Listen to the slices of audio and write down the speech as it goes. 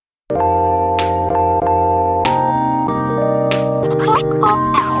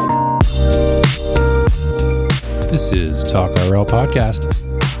This is Talk RL Podcast.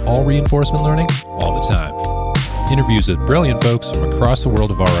 All reinforcement learning, all the time. Interviews with brilliant folks from across the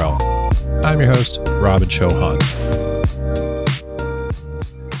world of RL. I'm your host, Robin Chauhan.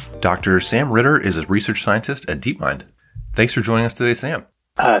 Dr. Sam Ritter is a research scientist at DeepMind. Thanks for joining us today, Sam.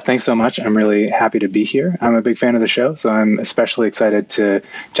 Thanks so much. I'm really happy to be here. I'm a big fan of the show, so I'm especially excited to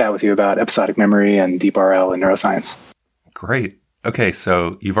chat with you about episodic memory and deep RL and neuroscience. Great. Okay,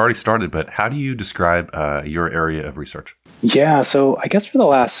 so you've already started, but how do you describe your area of research? Yeah, so I guess for the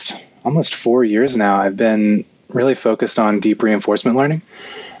last almost 4 years now, I've been really focused on deep reinforcement learning,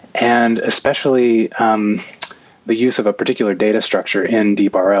 and especially the use of a particular data structure in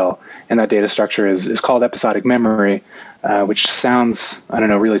deep RL. And that data structure is called episodic memory, which sounds,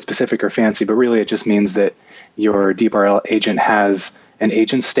 really specific or fancy, but really it just means that your deep RL agent has an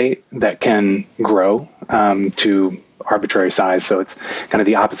agent state that can grow to arbitrary size. So it's kind of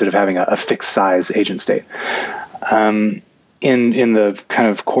the opposite of having a fixed size agent state. In the kind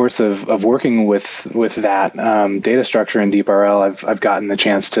of course of working with that data structure in deep RL, I've gotten the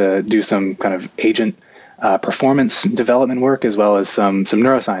chance to do some kind of agent performance development work as well as some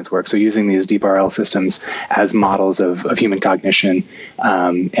neuroscience work. So using these deep RL systems as models of human cognition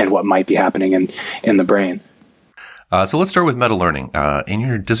and what might be happening in the brain. So let's start with meta-learning. In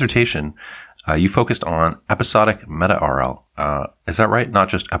your dissertation, you focused on episodic meta-RL. Is that right? Not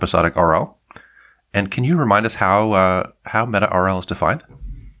just episodic RL? And can you remind us how meta-RL is defined?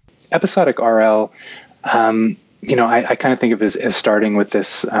 Episodic RL, I kind of think of it as starting with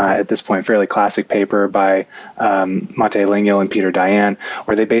this, at this point, fairly classic paper by Mate Lengyel and Peter Dayan,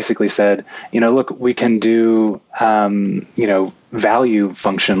 where they basically said, look, we can do, value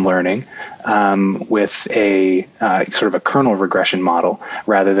function learning with a sort of a kernel regression model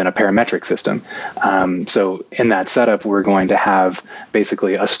rather than a parametric system. So in that setup, we're going to have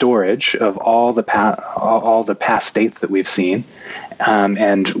basically a storage of all the past states that we've seen.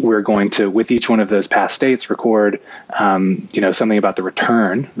 And we're going to, with each one of those past states, record, something about the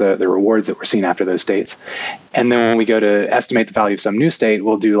return, the rewards that we're seeing after those states. And then when we go to estimate the value of some new state,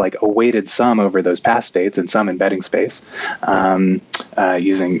 we'll do like a weighted sum over those past states in some embedding space,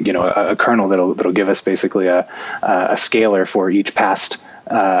 using, a kernel that'll give us basically a scalar for each past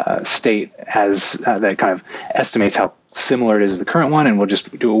state as that kind of estimates how similar it is to the current one, and we'll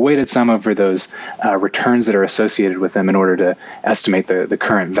just do a weighted sum over those returns that are associated with them in order to estimate the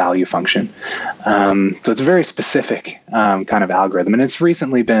current value function. So it's a very specific kind of algorithm, and it's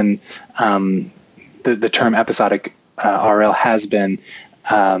recently been the term episodic RL has been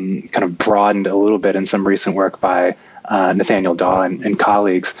kind of broadened a little bit in some recent work by Nathaniel Daw and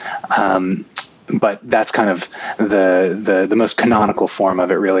colleagues. But that's kind of the most canonical form of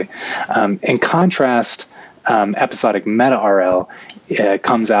it, really. In contrast, episodic meta-RL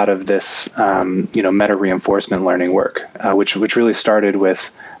comes out of this, meta-reinforcement learning work, which really started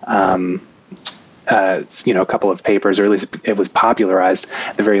with, a couple of papers, or at least it was popularized,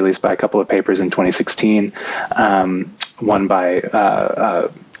 at the very least, by a couple of papers in 2016, one by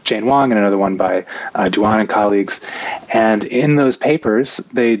Jane Wang and another one by Duan and colleagues. And in those papers,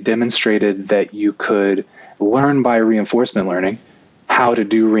 they demonstrated that you could learn by reinforcement learning how to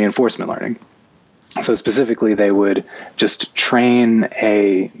do reinforcement learning. So specifically, they would just train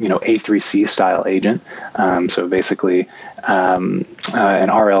a A3C style agent. So basically, an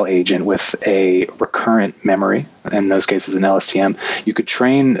RL agent with a recurrent memory. In those cases, an LSTM. You could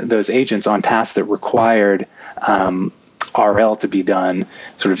train those agents on tasks that required RL to be done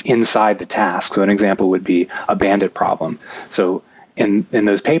sort of inside the task. So an example would be a bandit problem. So in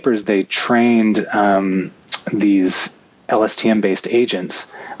those papers, they trained these LSTM-based agents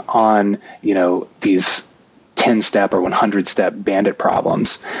on, these 10-step or 100-step bandit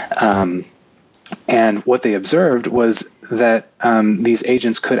problems. And what they observed was that these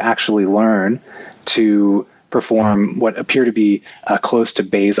agents could actually learn to perform what appear to be close to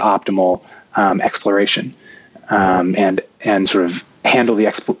Bayes optimal exploration, and sort of handle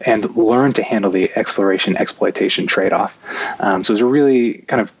and learn to handle the exploration exploitation trade-off. So it's a really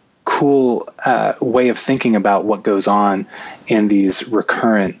kind of cool way of thinking about what goes on in these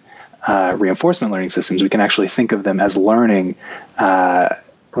recurrent reinforcement learning systems. We can actually think of them as learning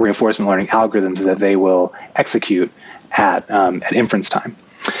reinforcement learning algorithms that they will execute at inference time.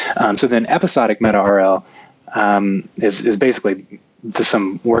 So then episodic meta-RL is basically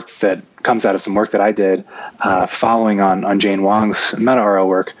some work that comes out of some work that I did following on Jane Wang's meta-RL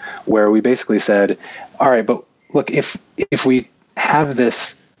work, where we basically said, all right, but look, if we have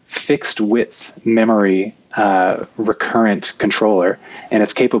this fixed width memory recurrent controller, and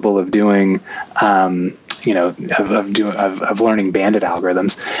it's capable of doing of learning bandit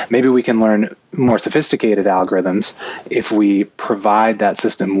algorithms. Maybe we can learn more sophisticated algorithms if we provide that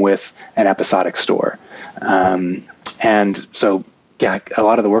system with an episodic store. And so, yeah, a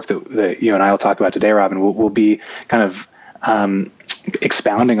lot of the work that you and I will talk about today, Robin, will be kind of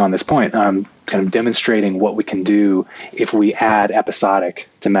expounding on this point, kind of demonstrating what we can do if we add episodic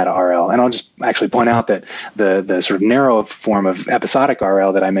to meta-RL. And I'll just actually point out that the sort of narrow form of episodic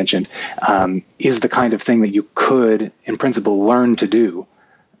RL that I mentioned is the kind of thing that you could, in principle, learn to do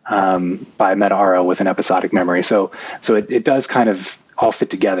by meta-RL with an episodic memory. So it does kind of all fit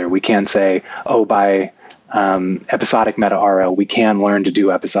together. We can say, by episodic meta-RL, we can learn to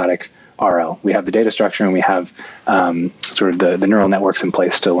do episodic RL. We have the data structure and we have sort of the neural networks in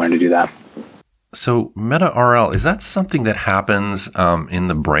place to learn to do that. So meta-RL, is that something that happens in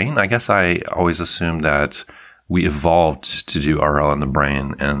the brain? I guess I always assumed that we evolved to do RL in the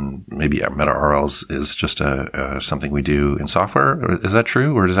brain, and maybe meta-RL is just something we do in software. Is that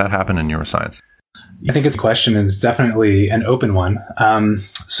true, or does that happen in neuroscience? I think it's a question, and it's definitely an open one.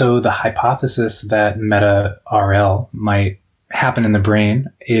 So the hypothesis that meta-RL might happen in the brain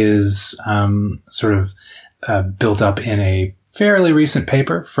is sort of built up in a fairly recent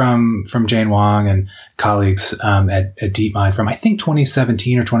paper from Jane Wang and colleagues at DeepMind from, I think,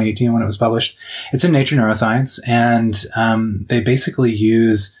 2017 or 2018 when it was published. It's in Nature Neuroscience, and they basically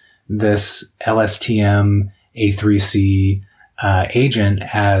use this LSTM A3C agent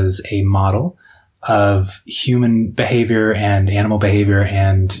as a model of human behavior and animal behavior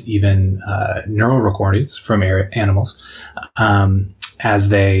and even neural recordings from animals as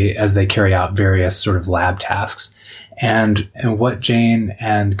they carry out various sort of lab tasks. And what Jane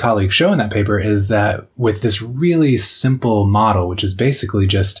and colleagues show in that paper is that with this really simple model, which is basically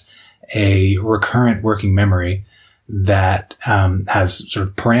just a recurrent working memory that has sort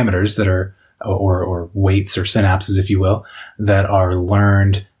of parameters that are or weights or synapses, if you will, that are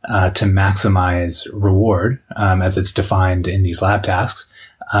learned to maximize reward as it's defined in these lab tasks.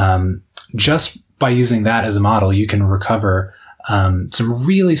 Just by using that as a model, you can recover some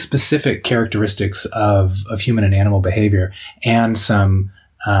really specific characteristics of human and animal behavior and some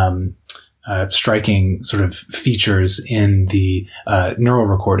striking sort of features in the neural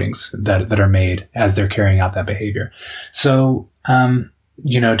recordings that are made as they're carrying out that behavior. So,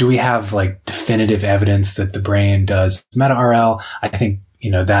 do we have like definitive evidence that the brain does meta-RL? I think,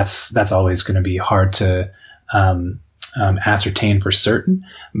 that's always going to be hard to ascertain for certain,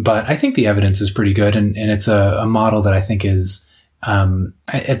 but I think the evidence is pretty good. And it's a model that I think is,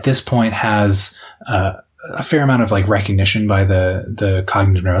 at this point has a fair amount of like recognition by the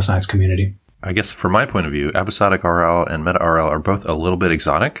cognitive neuroscience community. I guess from my point of view, episodic RL and meta-RL are both a little bit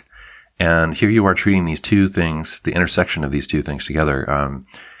exotic. And here you are treating these two things, the intersection of these two things together.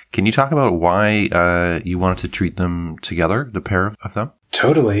 Can you talk about why you wanted to treat them together, the pair of them?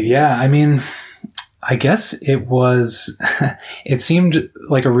 Totally. Yeah. I mean, I guess it seemed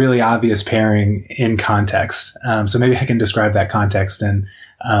like a really obvious pairing in context. So maybe I can describe that context and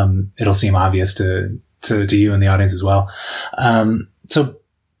it'll seem obvious to you and the audience as well. So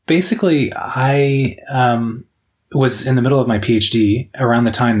basically, I was in the middle of my PhD around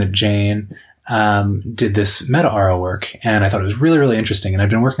the time that Jane did this meta-RL work, and I thought it was really, really interesting. And I'd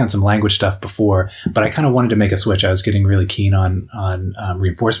been working on some language stuff before, but I kind of wanted to make a switch. I was getting really keen on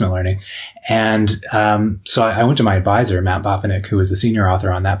reinforcement learning. And so I went to my advisor, Matt Bofinick, who was the senior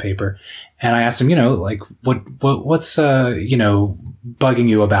author on that paper. And I asked him, what's bugging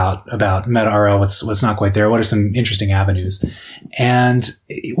you about meta-RL? What's not quite there? What are some interesting avenues? And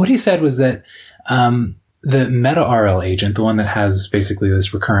what he said was that the meta-RL agent, the one that has basically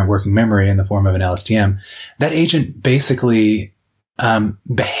this recurrent working memory in the form of an LSTM, that agent basically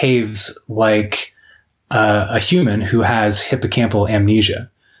behaves like a human who has hippocampal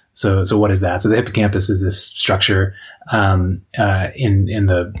amnesia. So what is that? So the hippocampus is this structure in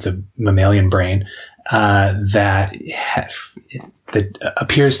the mammalian brain that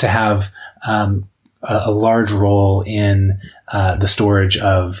appears to have a large role in the storage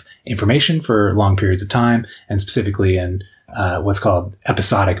of information for long periods of time, and specifically in what's called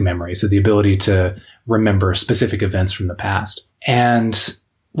episodic memory. So the ability to remember specific events from the past. And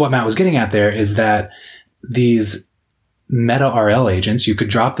what Matt was getting at there is that these meta-RL agents, you could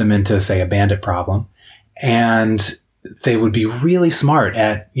drop them into, say, a bandit problem, and they would be really smart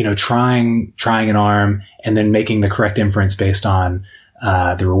at, trying an arm and then making the correct inference based on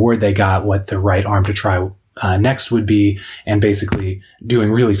the reward they got, what the right arm to try next would be, and basically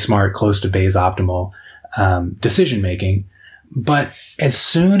doing really smart, close to Bayes optimal decision making. But as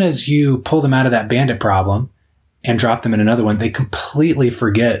soon as you pull them out of that bandit problem and drop them in another one, they completely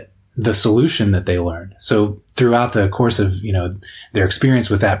forget the solution that they learned. So throughout the course of, their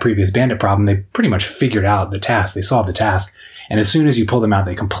experience with that previous bandit problem, they pretty much figured out the task. They solved the task. And as soon as you pull them out,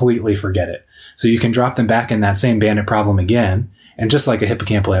 they completely forget it. So you can drop them back in that same bandit problem again. And just like a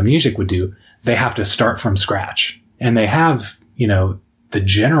hippocampal amnesic would do, they have to start from scratch. And they have, the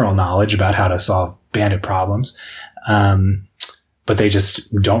general knowledge about how to solve bandit problems. But they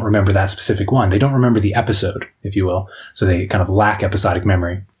just don't remember that specific one. They don't remember the episode, if you will. So they kind of lack episodic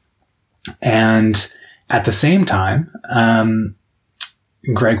memory. And at the same time,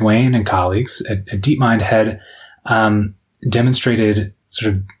 Greg Wayne and colleagues at DeepMind had demonstrated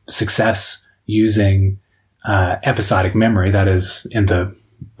sort of success using episodic memory. That is, in the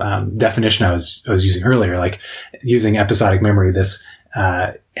definition I was using earlier, like using episodic memory, this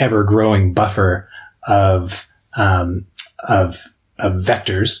ever-growing buffer of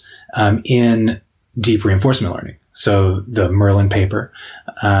vectors in deep reinforcement learning. So the Merlin paper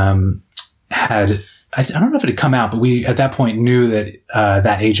had, I don't know if it had come out, but we at that point knew that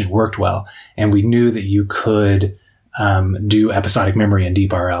that agent worked well, and we knew that you could do episodic memory in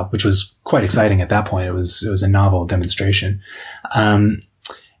deep RL, which was quite exciting at that point. It was a novel demonstration.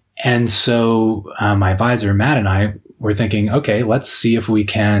 And so my advisor, Matt, and I were thinking, okay, let's see if we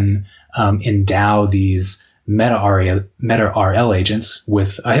can endow these meta-RL agents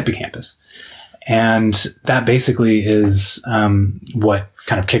with a hippocampus. And that basically is what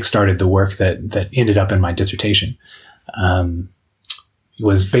kind of kickstarted the work that ended up in my dissertation. It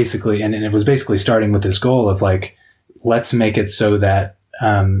was basically starting with this goal of like, let's make it so that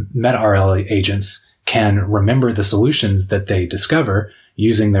meta-RL agents can remember the solutions that they discover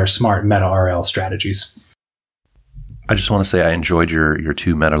using their smart meta-RL strategies. I just want to say I enjoyed your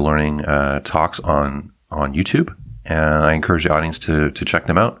two meta-learning talks on YouTube, and I encourage the audience to check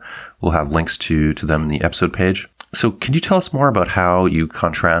them out. We'll have links to them in the episode page. So can you tell us more about how you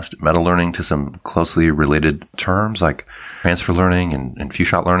contrast meta-learning to some closely related terms like transfer learning and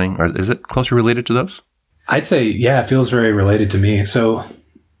few-shot learning? Or is it closely related to those? I'd say, yeah, it feels very related to me. So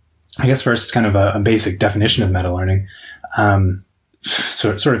I guess first, kind of a basic definition of meta-learning.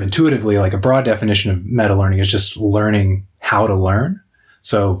 Sort of intuitively, like a broad definition of meta-learning is just learning how to learn.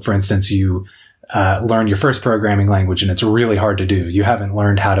 So for instance, you learn your first programming language and it's really hard to do. You haven't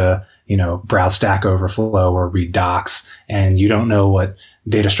learned how to, browse Stack Overflow or read docs, and you don't know what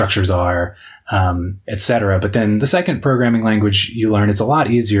data structures are, etc. But then the second programming language you learn is a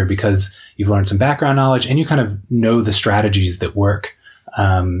lot easier because you've learned some background knowledge and you kind of know the strategies that work.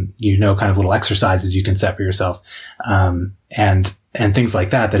 Kind of little exercises you can set for yourself, and things like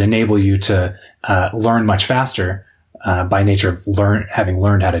that enable you to learn much faster by nature of having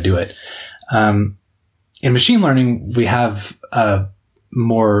learned how to do it. In machine learning, we have a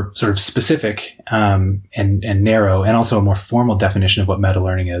more sort of specific and narrow, and also a more formal definition of what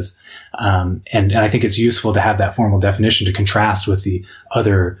meta-learning is. And I think it's useful to have that formal definition to contrast with the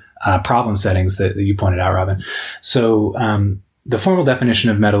other problem settings that you pointed out, Robin. So the formal definition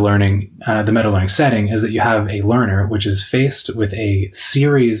of meta-learning, the meta-learning setting, is that you have a learner which is faced with a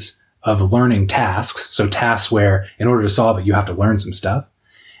series of learning tasks. So tasks where, in order to solve it, you have to learn some stuff.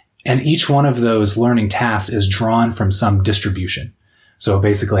 And each one of those learning tasks is drawn from some distribution. So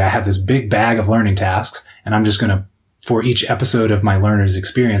basically, I have this big bag of learning tasks, and I'm just going to, for each episode of my learner's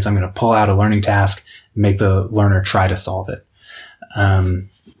experience, I'm going to pull out a learning task, make the learner try to solve it.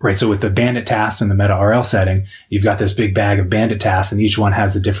 Right. So with the bandit tasks in the meta-RL setting, you've got this big bag of bandit tasks, and each one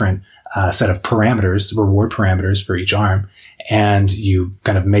has a different set of parameters, reward parameters for each arm. And you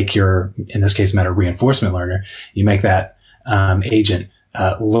kind of make your, in this case, meta-reinforcement learner, you make that agent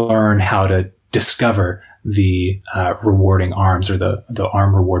learn how to discover the rewarding arms or the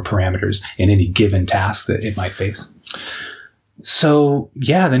arm reward parameters in any given task that it might face. So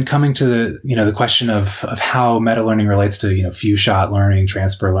yeah, then coming to the question of how meta learning relates to few shot learning,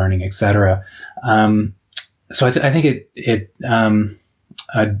 transfer learning, etc. So I think it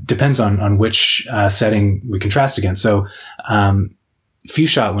depends on which setting we contrast against. So few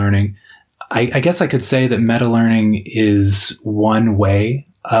shot learning, I guess I could say that meta learning is one way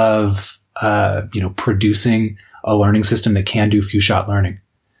of producing a learning system that can do few shot learning.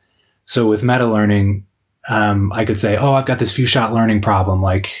 So with meta learning, I could say, I've got this few shot learning problem.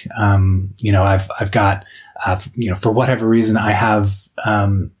 Like, I've got, for whatever reason, I have,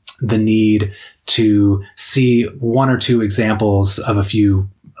 the need to see one or two examples of a few,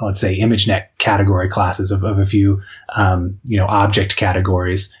 let's say, ImageNet category classes of a few, object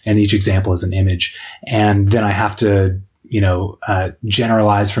categories. And each example is an image. And then I have to,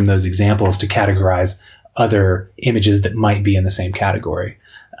 generalize from those examples to categorize other images that might be in the same category.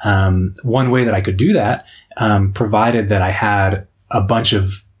 One way that I could do that, provided that I had a bunch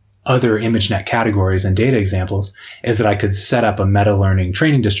of other ImageNet categories and data examples is that I could set up a meta-learning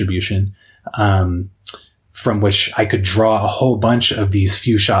training distribution from which I could draw a whole bunch of these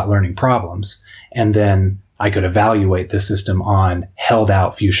few-shot learning problems, and then I could evaluate the system on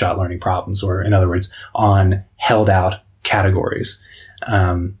held-out few-shot learning problems, or in other words, on held-out categories.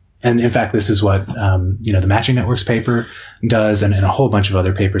 And in fact, this is what the Matching Networks paper does, and a whole bunch of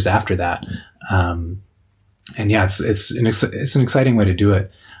other papers after that. And yeah, it's an exciting way to do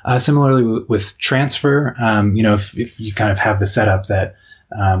it. Similarly with transfer, if you kind of have the setup that,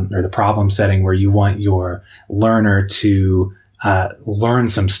 or the problem setting where you want your learner to learn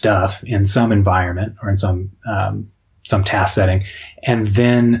some stuff in some environment or in some task setting, and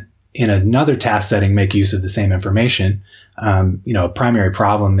then in another task setting make use of the same information. A primary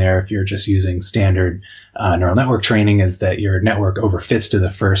problem there, if you're just using standard neural network training, is that your network overfits to the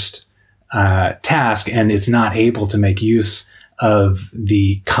first task, and it's not able to make use of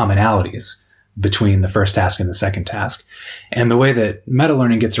the commonalities between the first task and the second task. And the way that meta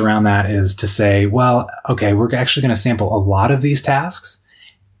learning gets around that is to say, well, okay, we're actually going to sample a lot of these tasks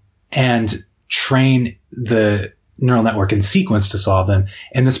and train the neural network in sequence to solve them.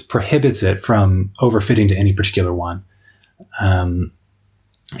 And this prohibits it from overfitting to any particular one.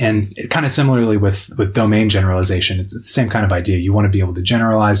 And kind of similarly with domain generalization, it's the same kind of idea. You want to be able to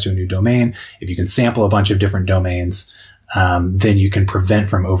generalize to a new domain. If you can sample a bunch of different domains, then you can prevent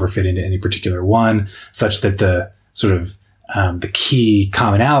from overfitting to any particular one, such that the sort of the key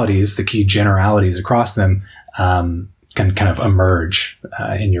commonalities, the key generalities across them can kind of emerge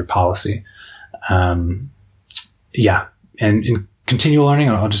in your policy. And in continual learning,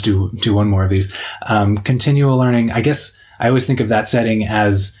 I'll just do one more of these. Continual learning, I guess I always think of that setting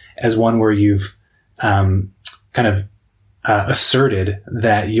as one where you've asserted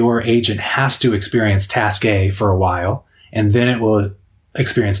that your agent has to experience task A for a while, and then it will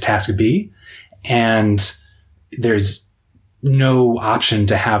experience task B, and there's no option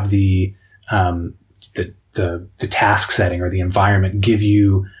to have the task setting or the environment give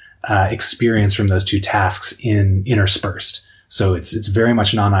you experience from those two tasks interspersed. So it's very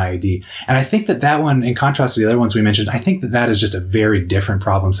much non-IID. And I think that one, in contrast to the other ones we mentioned, I think that is just a very different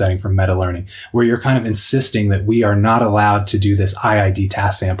problem setting from meta learning, where you're kind of insisting that we are not allowed to do this IID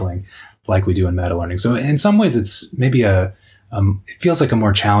task sampling like we do in meta learning. So in some ways, it's maybe it feels like a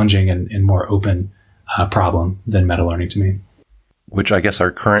more challenging and more open problem than meta learning to me. Which I guess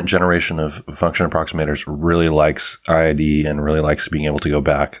our current generation of function approximators really likes IID and really likes being able to go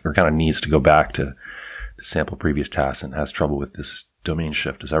back, or kind of needs to go back to sample previous tasks, and has trouble with this domain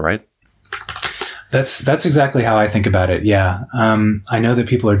shift. Is that right? That's exactly how I think about it. Yeah. I know that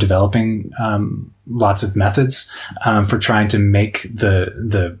people are developing lots of methods for trying to make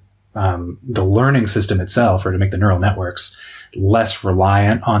the learning system itself, or to make the neural networks less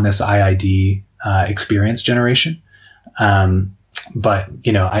reliant on this IID experience generation. But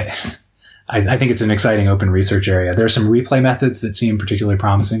I think it's an exciting open research area. There are some replay methods that seem particularly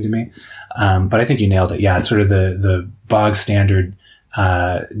promising to me. But I think you nailed it. Yeah, it's sort of the bog standard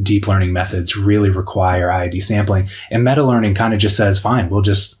deep learning methods really require IID sampling. And meta learning kind of just says, fine, we'll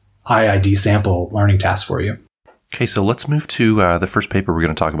just IID sample learning tasks for you. Okay, so let's move to the first paper we're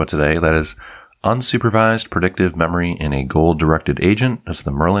going to talk about today. That is Unsupervised Predictive Memory in a Goal-Directed Agent. That's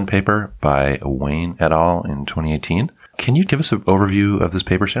the Merlin paper by Wayne et al. In 2018. Can you give us an overview of this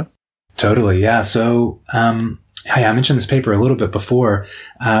paper, Sam? Totally, yeah. So I mentioned this paper a little bit before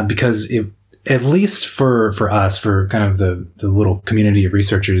because at least for us, for kind of the little community of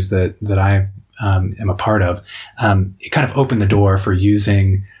researchers that I am a part of, it kind of opened the door for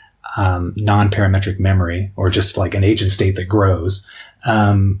using non-parametric memory, or just like an agent state that grows,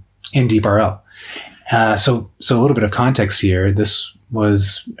 in DeepRL. So a little bit of context here. This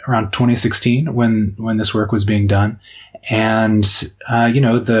was around 2016 when this work was being done. And,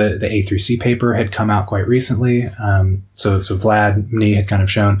 the A3C paper had come out quite recently. So Vlad Mny had kind of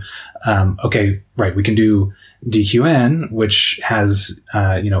shown, okay, right, we can do DQN, which has,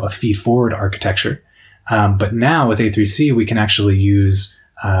 a feed forward architecture. But now with A3C, we can actually use,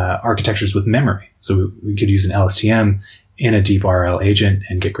 architectures with memory. So we could use an LSTM in a DeepRL agent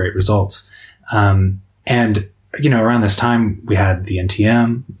and get great results. Around this time, we had the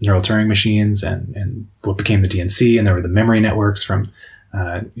NTM, neural Turing machines, and what became the DNC, and there were the memory networks from,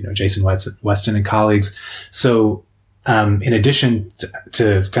 Jason Weston and colleagues. So, in addition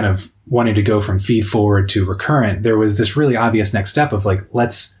to kind of wanting to go from feed forward to recurrent, there was this really obvious next step of like,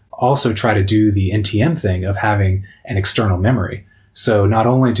 let's also try to do the NTM thing of having an external memory. So not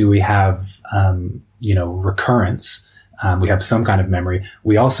only do we have, recurrence, we have some kind of memory,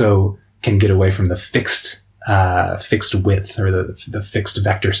 we also can get away from the fixed fixed width or the fixed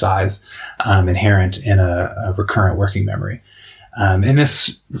vector size inherent in a recurrent working memory. And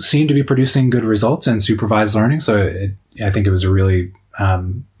this seemed to be producing good results in supervised learning. So I think it was a really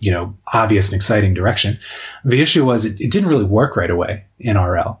obvious and exciting direction. The issue was it didn't really work right away in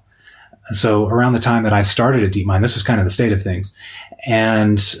RL. So around the time that I started at DeepMind, this was kind of the state of things.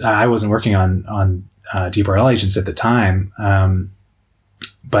 And I wasn't working on deep RL agents at the time,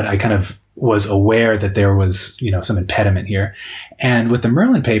 but I kind of was aware that there was, some impediment here. And with the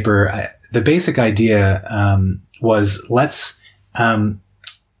Merlin paper, the basic idea was let's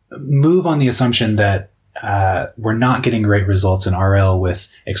move on the assumption that we're not getting great results in RL with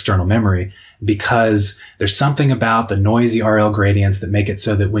external memory because there's something about the noisy RL gradients that make it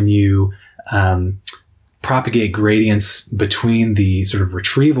so that when you propagate gradients between the sort of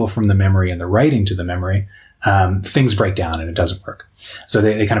retrieval from the memory and the writing to the memory, things break down and it doesn't work. So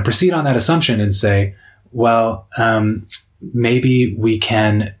they kind of proceed on that assumption and say, well, maybe we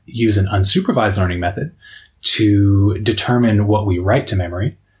can use an unsupervised learning method to determine what we write to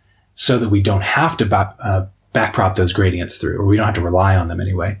memory so that we don't have to backprop those gradients through, or we don't have to rely on them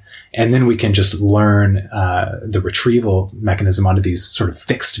anyway. And then we can just learn the retrieval mechanism onto these sort of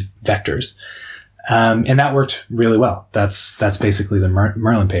fixed vectors. And that worked really well. That's basically the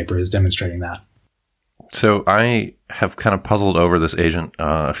Merlin paper is demonstrating that. So I have kind of puzzled over this agent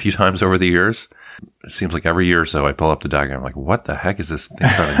a few times over the years. It seems like every year or so I pull up the diagram, I'm like, what the heck is this thing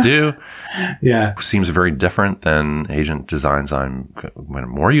trying to do? Yeah. Seems very different than agent designs I'm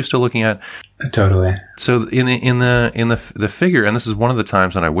more used to looking at. Totally. So in the figure, and this is one of the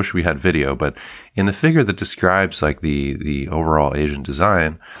times when I wish we had video, but in the figure that describes like the overall agent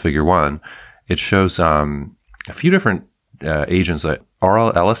design, figure 1, it shows a few different agents, like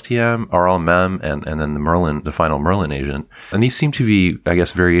RL LSTM, RL MEM, and then the final Merlin agent. And these seem to be, I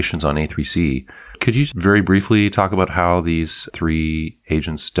guess, variations on A3C. Could you very briefly talk about how these three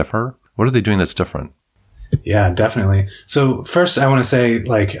agents differ? What are they doing that's different? Yeah, definitely. So first I want to say,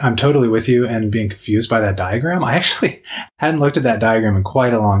 I'm totally with you and being confused by that diagram. I actually hadn't looked at that diagram in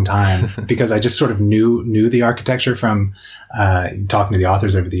quite a long time because I just sort of knew the architecture from talking to the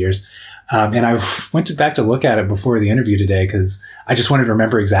authors over the years. And I went back to look at it before the interview today because I just wanted to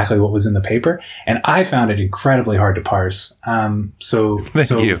remember exactly what was in the paper. And I found it incredibly hard to parse. Thank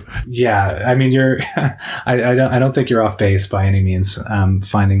you. Yeah, I mean, I don't think you're off base by any means,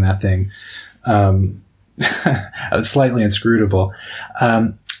 finding that thing. Slightly inscrutable.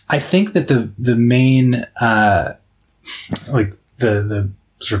 I think that the main, the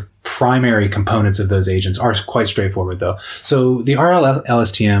sort of primary components of those agents are quite straightforward though. So the RL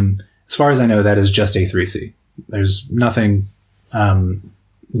LSTM, as far as I know, that is just A3C. There's nothing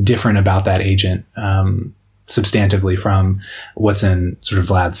different about that agent substantively from what's in sort of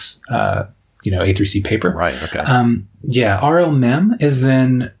Vlad's A3C paper. Right. Okay. RL MEM is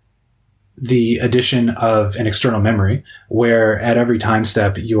then the addition of an external memory, where at every time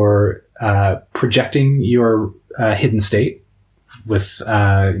step you're projecting your hidden state with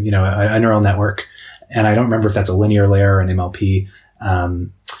a neural network, and I don't remember if that's a linear layer or an MLP.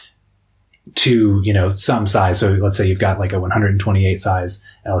 To, some size. So let's say you've got like a 128 size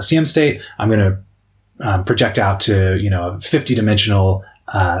LSTM state. I'm going to project out to, a 50 dimensional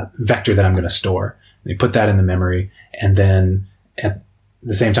vector that I'm going to store. And you put that in the memory. And then at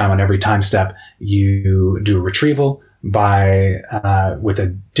the same time, on every time step, you do a retrieval with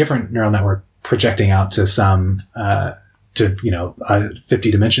a different neural network projecting out to some,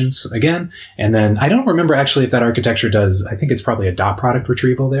 50 dimensions again. And then I don't remember actually if that architecture does, I think it's probably a dot product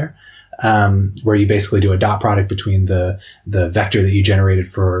retrieval there. Where you basically do a dot product between the vector that you generated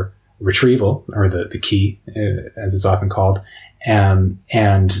for retrieval, or the key, as it's often called, and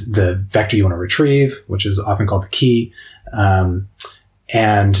the vector you want to retrieve, which is often called the key.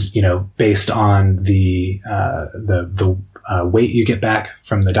 Based on the weight you get back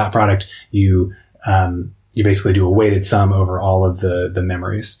from the dot product, you basically do a weighted sum over all of the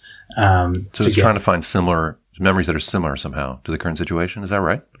memories. So it's trying to find similar memories that are similar somehow to the current situation. Is that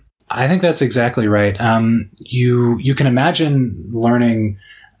right? I think that's exactly right. You can imagine learning,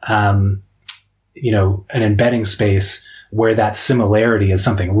 an embedding space where that similarity is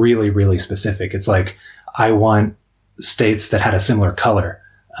something really, really specific. It's like, I want states that had a similar color,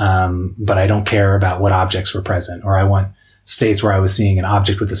 but I don't care about what objects were present. Or I want states where I was seeing an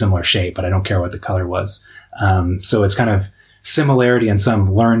object with a similar shape, but I don't care what the color was. So it's kind of similarity in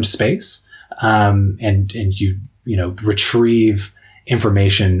some learned space, and you retrieve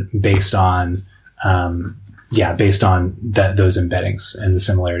information based on those embeddings and the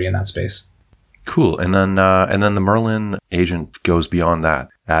similarity in that space. Cool. And then the Merlin agent goes beyond that,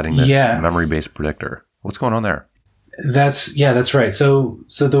 adding this memory-based predictor. What's going on there? That's right. So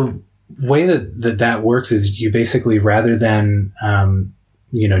the way that works is you basically, rather than,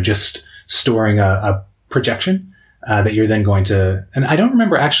 just storing a projection that you're then going to, and I don't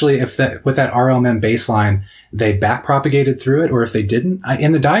remember actually if that with that RLMM baseline, they backpropagated through it or if they didn't.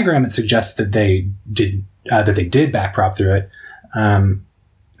 In the diagram, it suggests that they did backprop through it,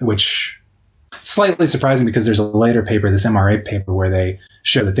 which is slightly surprising because there's a later paper, this MRA paper, where they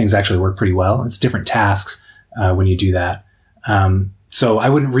show that things actually work pretty well. It's different tasks when you do that. So I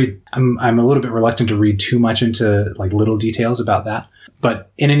wouldn't read, I'm a little bit reluctant to read too much into like little details about that.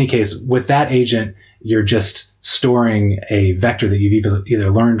 But in any case, with that agent, you're just storing a vector that you've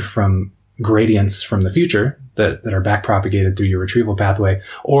either learned from gradients from the future that are backpropagated through your retrieval pathway,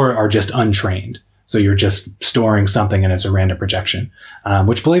 or are just untrained. So you're just storing something and it's a random projection,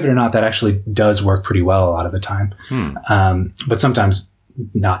 which, believe it or not, that actually does work pretty well a lot of the time. But sometimes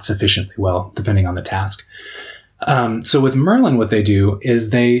not sufficiently well, depending on the task. So with Merlin, what they do is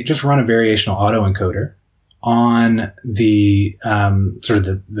they just run a variational autoencoder on the sort of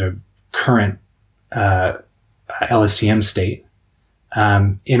the current LSTM state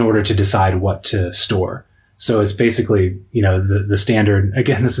in order to decide what to store. So it's basically, the standard,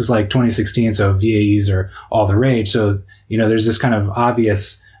 again, this is like 2016, so VAEs are all the rage. So, there's this kind of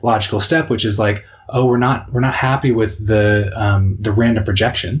obvious logical step, which is like, oh, we're not happy with the random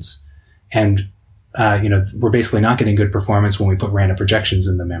projections. And, we're basically not getting good performance when we put random projections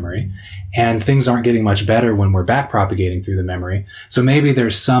in the memory, and things aren't getting much better when we're backpropagating through the memory. So maybe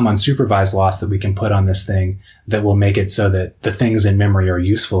there's some unsupervised loss that we can put on this thing that will make it so that the things in memory are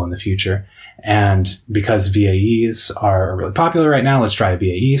useful in the future. And because VAEs are really popular right now, let's try a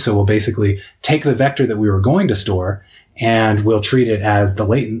VAE. So we'll basically take the vector that we were going to store and we'll treat it as the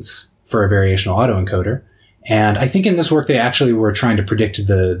latents for a variational autoencoder. And I think in this work, they actually were trying to predict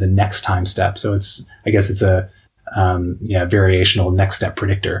the next time step. So I guess it's a variational next step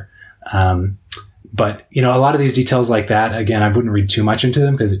predictor. But, a lot of these details like that, again, I wouldn't read too much into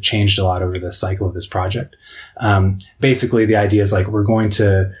them because it changed a lot over the cycle of this project. Basically, the idea is like we're going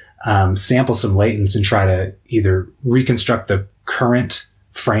to sample some latents and try to either reconstruct the current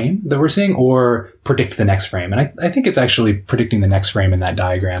frame that we're seeing or predict the next frame. And I think it's actually predicting the next frame in that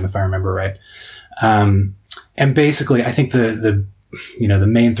diagram, if I remember right. And basically, I think the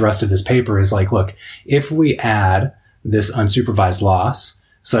main thrust of this paper is like, look, if we add this unsupervised loss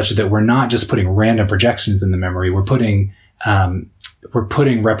such that we're not just putting random projections in the memory, we're putting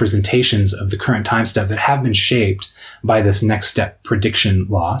representations of the current time step that have been shaped by this next step prediction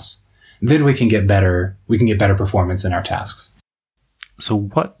loss, then we can get better performance in our tasks. So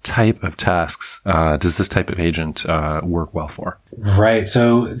what type of tasks does this type of agent work well for? Right.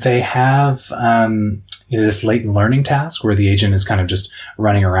 So they have this latent learning task where the agent is kind of just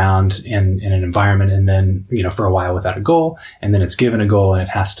running around in an environment and then, for a while without a goal, and then it's given a goal and it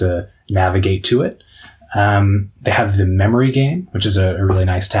has to navigate to it. They have the memory game, which is a really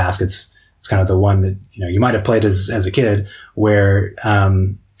nice task. It's kind of the one that, you might have played as a kid where,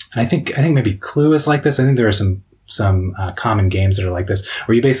 I think maybe Clue is like this. I think there are some common games that are like this,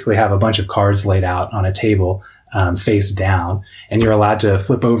 where you basically have a bunch of cards laid out on a table, face down, and you're allowed to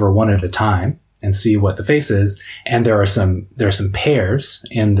flip over one at a time and see what the face is. And there are some pairs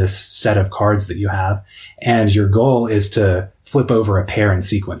in this set of cards that you have, and your goal is to flip over a pair in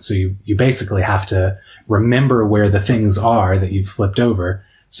sequence. So you basically have to remember where the things are that you've flipped over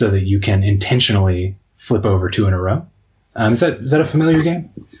so that you can intentionally flip over two in a row. Is that a familiar game?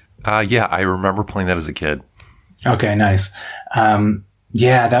 Yeah, I remember playing that as a kid. Okay, nice.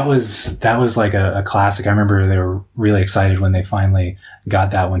 Yeah, that was like a classic. I remember they were really excited when they finally got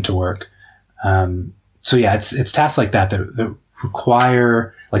that one to work. So yeah, it's tasks like that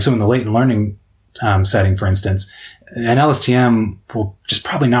require, like, so in the latent learning setting, for instance, an LSTM will just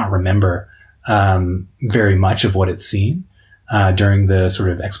probably not remember very much of what it's seen during the sort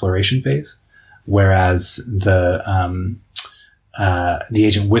of exploration phase, whereas the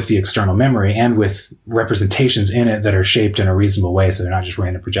agent with the external memory and with representations in it that are shaped in a reasonable way, so they're not just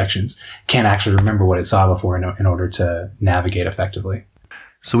random projections, can actually remember what it saw before in order to navigate effectively.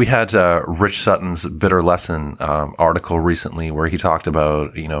 So we had Rich Sutton's Bitter Lesson article recently where he talked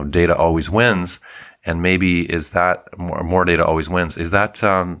about, data always wins, and maybe is that more data always wins? Is that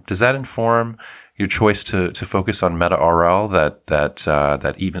does that inform your choice to focus on MetaRL,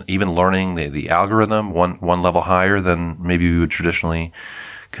 that even learning the algorithm one level higher than maybe we would traditionally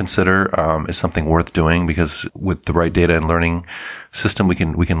consider is something worth doing, because with the right data and learning system we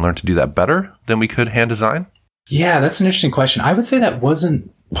can learn to do that better than we could hand design? Yeah, that's an interesting question. I would say that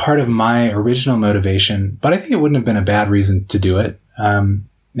wasn't part of my original motivation, but I think it wouldn't have been a bad reason to do it.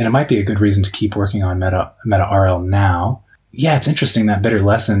 it might be a good reason to keep working on Meta RL now. Yeah, it's interesting, that bitter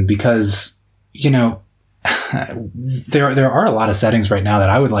lesson, because, there are a lot of settings right now that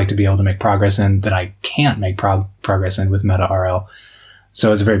I would like to be able to make progress in that I can't make progress in with Meta RL.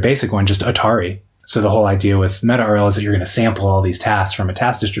 So as a very basic one, just Atari. So the whole idea with Meta RL is that you're going to sample all these tasks from a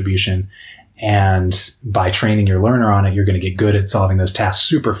task distribution, and by training your learner on it, you're going to get good at solving those tasks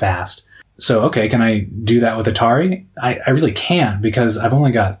super fast. So, okay, can I do that with Atari? I really can't, because I've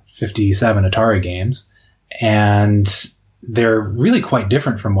only got 57 Atari games, and they're really quite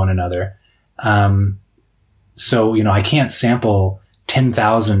different from one another. So, I can't sample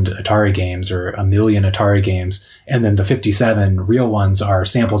 10,000 Atari games or 1 million Atari games, and then the 57 real ones are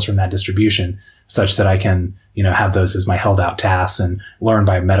samples from that distribution, such that I can, have those as my held out tasks and learn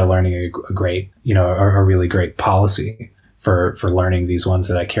by meta learning a great, a really great policy for learning these ones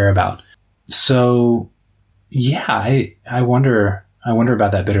that I care about. So yeah, I wonder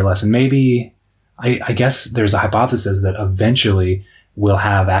about that bitter lesson. Maybe I guess there's a hypothesis that eventually we'll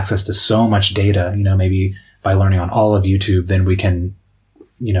have access to so much data, maybe by learning on all of YouTube, then we can,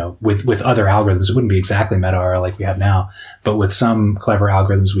 with other algorithms, it wouldn't be exactly Meta RL like we have now, but with some clever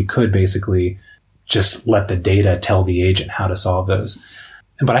algorithms, we could basically just let the data tell the agent how to solve those.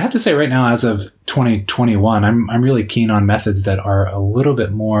 But I have to say right now, as of 2021, I'm really keen on methods that are a little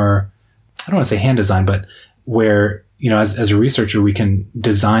bit more, I don't want to say hand design, but where, as a researcher, we can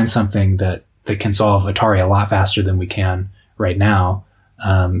design something that can solve Atari a lot faster than we can right now,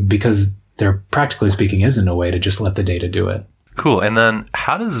 because there, practically speaking, isn't a way to just let the data do it. Cool. And then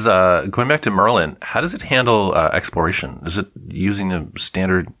how does, going back to Merlin, how does it handle exploration? Is it using a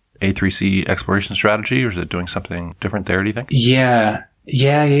standard A3C exploration strategy, or is it doing something different there, do you think? Yeah,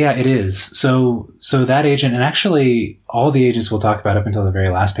 it is. So that agent, and actually all the agents we'll talk about up until the very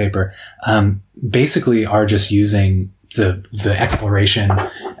last paper, basically are just using the exploration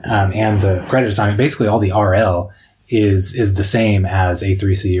and the credit assignment. Basically all the RL is the same as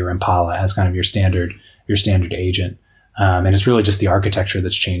A3C or Impala as kind of your standard agent. And it's really just the architecture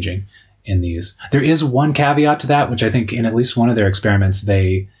that's changing in these. There is one caveat to that, which I think in at least one of their experiments,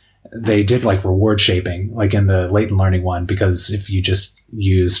 they did like reward shaping, like in the latent learning one, because if you just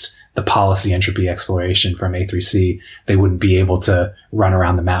used the policy entropy exploration from A3C, they wouldn't be able to run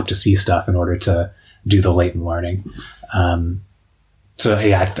around the map to see stuff in order to do the latent learning. So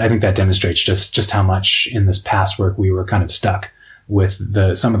yeah, I think that demonstrates just how much in this past work we were kind of stuck with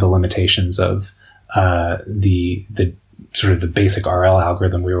some of the limitations of the sort of the basic RL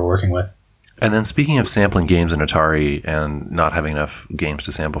algorithm we were working with. And then speaking of sampling games in Atari and not having enough games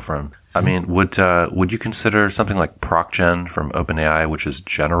to sample from, I mean, would you consider something like ProcGen from OpenAI, which is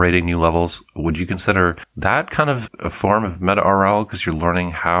generating new levels? Would you consider that kind of a form of Meta RL because you're learning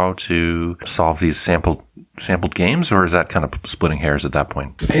how to solve these sampled games, or is that kind of splitting hairs at that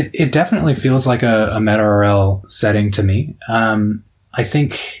point? It definitely feels like a Meta RL setting to me. I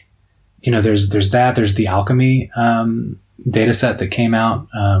think, there's the Alchemy data set that came out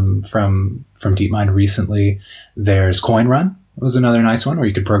from DeepMind recently. There's CoinRun was another nice one where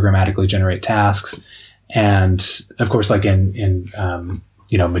you could programmatically generate tasks. And of course, like in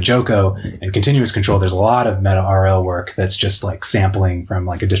Majoko and continuous control, there's a lot of Meta RL work that's just like sampling from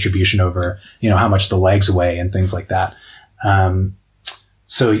like a distribution over, how much the legs weigh and things like that.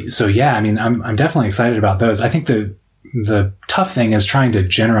 So yeah, I mean, I'm definitely excited about those. I think the tough thing is trying to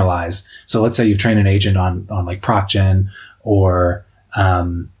generalize. So let's say you've trained an agent on like ProcGen or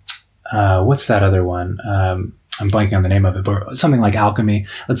what's that other one? I'm blanking on the name of it, but something like Alchemy.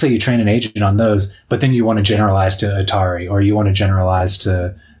 Let's say you train an agent on those, but then you want to generalize to Atari, or you want to generalize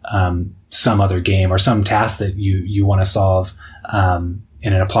to some other game or some task that you want to solve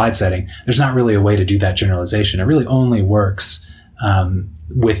in an applied setting. There's not really a way to do that generalization. It really only works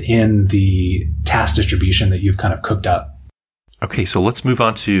within the task distribution that you've kind of cooked up. Okay, so let's move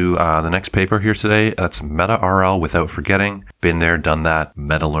on to the next paper here today. That's Meta RL Without Forgetting. Been there, done that.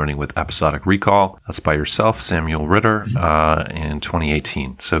 Meta Learning with Episodic Recall. That's by yourself, Samuel Ritter, in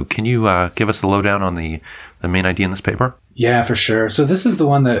 2018. So can you give us the lowdown on the main idea in this paper? Yeah, for sure. So this is the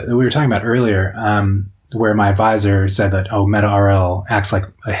one that we were talking about earlier, where my advisor said that, Meta RL acts like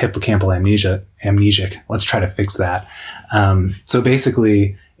a hippocampal amnesic. Let's try to fix that. So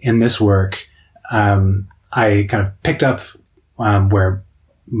basically, in this work, I kind of picked up where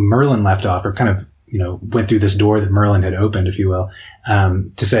Merlin left off, or kind of, went through this door that Merlin had opened, if you will,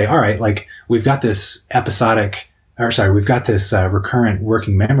 to say, all right, like we've got this recurrent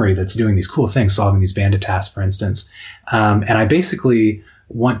working memory that's doing these cool things, solving these bandit tasks, for instance. And I basically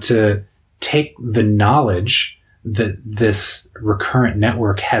want to take the knowledge that this recurrent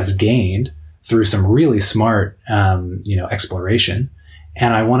network has gained through some really smart, exploration,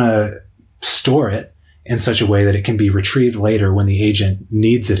 and I want to store it in such a way that it can be retrieved later when the agent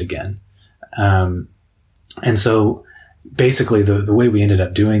needs it again. And so basically the way we ended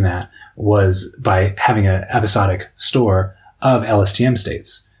up doing that was by having an episodic store of LSTM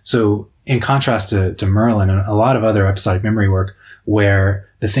states. So in contrast to Merlin and a lot of other episodic memory work where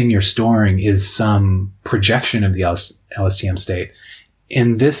the thing you're storing is some projection of the LSTM state,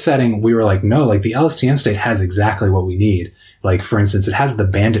 in this setting, we were like, no, like the LSTM state has exactly what we need. Like, for instance, it has the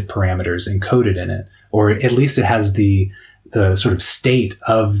bandit parameters encoded in it, or at least it has the sort of state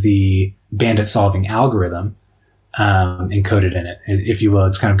of the bandit solving algorithm encoded in it. If you will,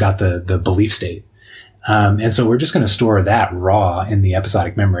 it's kind of got the belief state. And so we're just going to store that raw in the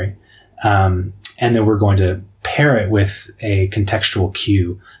episodic memory. And then we're going to pair it with a contextual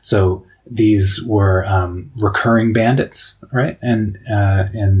queue. So these were recurring bandits, right? And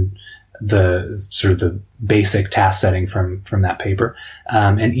the sort of the basic task setting from that paper.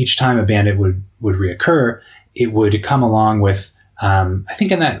 And each time a bandit would reoccur, it would come along with, I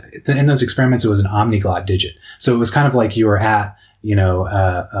think in those experiments, it was an omniglot digit. So it was kind of like you were at,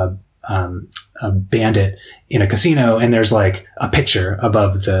 a bandit in a casino, and there's like a picture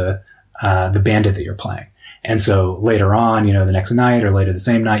above the bandit that you're playing. And so later on, the next night or later the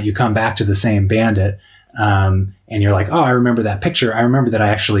same night, you come back to the same bandit, and you're like, oh, I remember that picture. I remember that I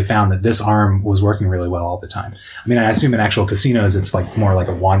actually found that this arm was working really well all the time. I mean, I assume in actual casinos, it's like more like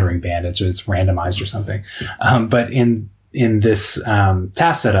a wandering bandit, so it's randomized or something. But in this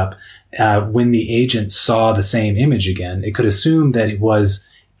task setup, when the agent saw the same image again, it could assume that it was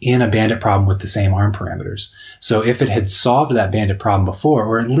in a bandit problem with the same arm parameters. So if it had solved that bandit problem before,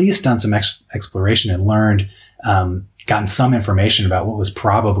 or at least done some exploration and learned, gotten some information about what was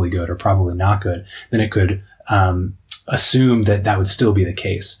probably good or probably not good, then it could assume that would still be the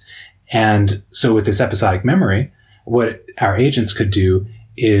case. And so with this episodic memory, what our agents could do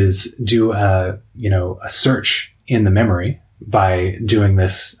is do a search in the memory by doing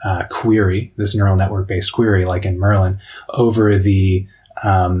this query, this neural network based query, like in Merlin, over the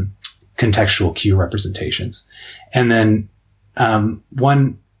contextual queue representations. And then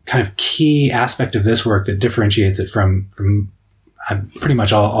one kind of key aspect of this work that differentiates it from pretty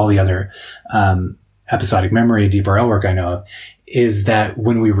much all the other episodic memory deep RL work I know of is that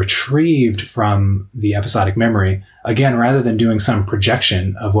when we retrieved from the episodic memory, again, rather than doing some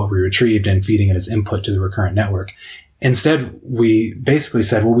projection of what we retrieved and feeding it as input to the recurrent network, instead we basically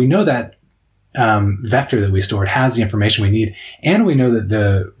said, well, we know that vector that we stored has the information we need, and we know that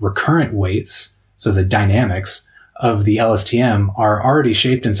the recurrent weights, so the dynamics of the LSTM, are already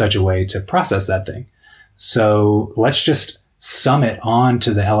shaped in such a way to process that thing. So let's just sum it on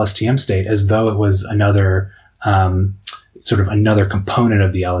to the LSTM state as though it was another another component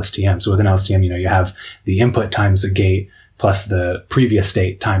of the LSTM. So with an LSTM, you have the input times a gate plus the previous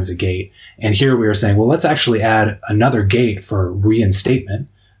state times a gate. And here we were saying, well, let's actually add another gate for reinstatement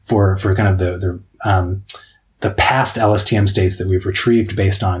for kind of the past LSTM states that we've retrieved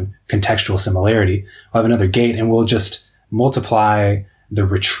based on contextual similarity. We'll have another gate, and we'll just multiply the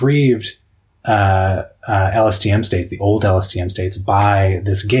retrieved LSTM states, the old LSTM states, by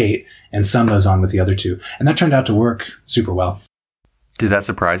this gate and sum those on with the other two. And that turned out to work super well. Did that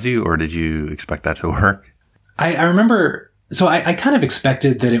surprise you, or did you expect that to work? I remember, so I kind of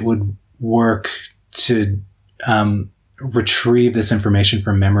expected that it would work to retrieve this information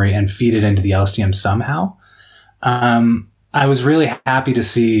from memory and feed it into the LSTM somehow. I was really happy to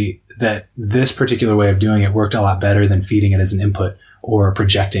see that this particular way of doing it worked a lot better than feeding it as an input or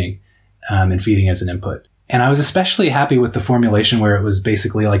projecting and feeding as an input. And I was especially happy with the formulation where it was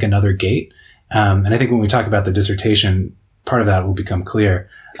basically like another gate. And I think when we talk about the dissertation, part of that will become clear.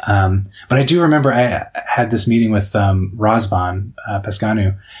 But I do remember I had this meeting with Razvan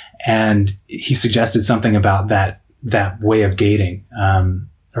Pascanu, and he suggested something about that way of gating.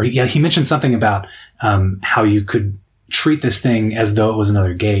 He mentioned something about how you could treat this thing as though it was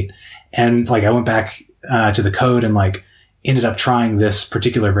another gate. And I went back to the code and ended up trying this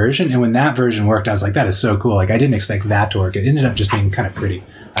particular version. And when that version worked, I was like, that is so cool. I didn't expect that to work. It ended up just being kind of pretty,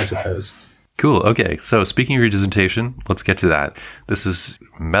 I suppose. Cool. Okay. So speaking of your dissertation, let's get to that. This is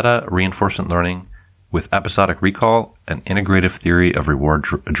meta reinforcement learning with episodic recall and integrative theory of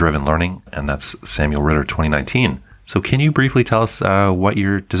reward-driven learning. And that's Samuel Ritter 2019. So can you briefly tell us what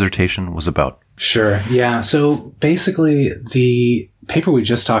your dissertation was about? Sure. Yeah. So basically, the paper we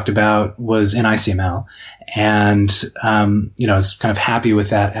just talked about was in ICML. And, I was kind of happy with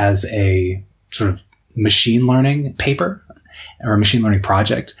that as a sort of machine learning paper or a machine learning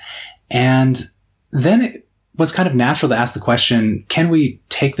project. And then it was kind of natural to ask the question, can we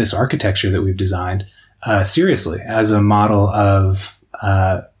take this architecture that we've designed seriously as a model of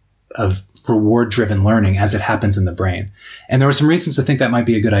reward-driven learning as it happens in the brain. And there were some reasons to think that might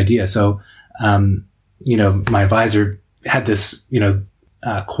be a good idea. So, my advisor had this,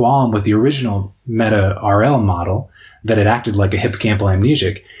 qualm with the original Meta-RL model that it acted like a hippocampal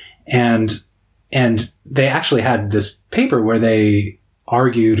amnesic. And they actually had this paper where they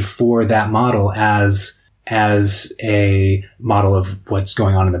argued for that model as a model of what's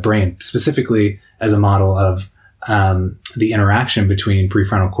going on in the brain, specifically as a model of the interaction between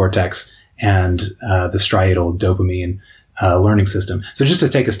prefrontal cortex and the striatal dopamine learning system. So just to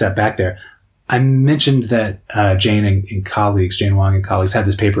take a step back there, I mentioned that Jane Wang and colleagues had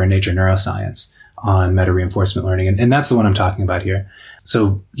this paper in Nature Neuroscience on meta-reinforcement learning, and that's the one I'm talking about here.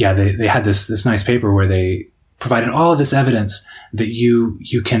 So yeah, they had this nice paper where they provided all of this evidence that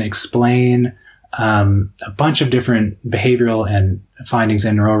you can explain a bunch of different behavioral and findings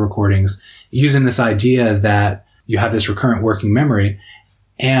and neural recordings using this idea that you have this recurrent working memory.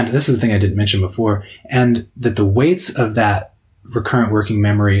 And this is the thing I didn't mention before, and that the weights of that recurrent working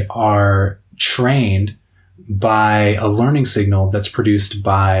memory are trained by a learning signal that's produced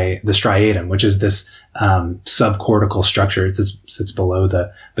by the striatum, which is this subcortical structure. It sits below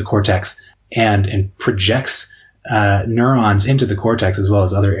the cortex and projects neurons into the cortex as well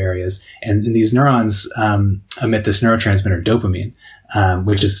as other areas. And these neurons emit this neurotransmitter dopamine,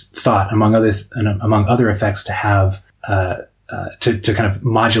 which is thought, among other effects, to have to kind of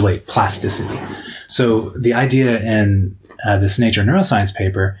modulate plasticity. So the idea in this Nature Neuroscience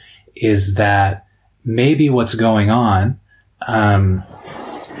paper is that maybe what's going on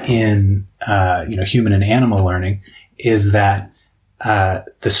in human and animal learning is that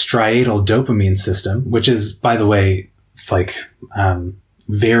the striatal dopamine system, which is, by the way,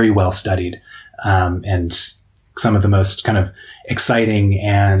 very well studied, and some of the most kind of exciting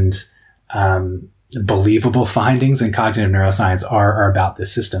and believable findings in cognitive neuroscience are about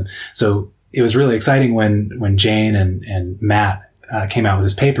this system. So it was really exciting when Jane and Matt came out with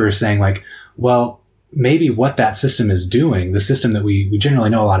this paper saying, like, well, maybe what that system is doing, the system that we generally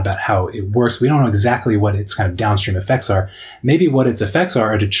know a lot about how it works, we don't know exactly what its kind of downstream effects are. Maybe what its effects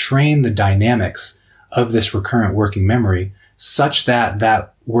are to train the dynamics of this recurrent working memory such that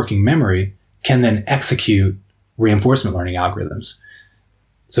that working memory can then execute reinforcement learning algorithms.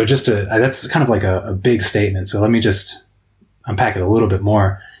 So that's kind of like a big statement. So let me just unpack it a little bit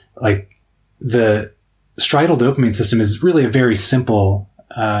more. Like, the striatal dopamine system is really a very simple,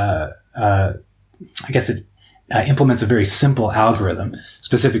 I guess it implements a very simple algorithm.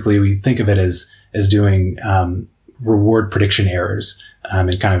 Specifically, we think of it as doing reward prediction errors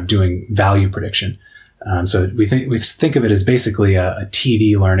and kind of doing value prediction. So we think of it as basically a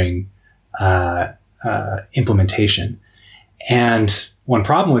TD learning implementation. And one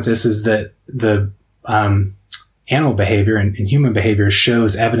problem with this is that the animal behavior and human behavior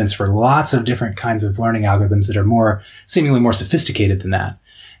shows evidence for lots of different kinds of learning algorithms that are seemingly more sophisticated than that.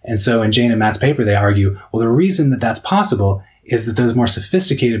 And so in Jane and Matt's paper, they argue, well, the reason that that's possible is that those more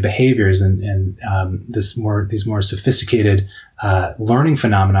sophisticated behaviors and these more sophisticated learning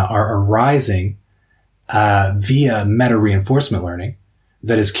phenomena are arising via meta-reinforcement learning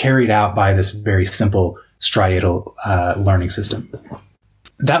that is carried out by this very simple striatal learning system.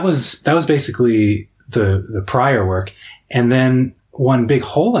 That was basically the prior work. And then one big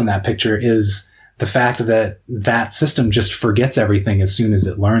hole in that picture is the fact that system just forgets everything as soon as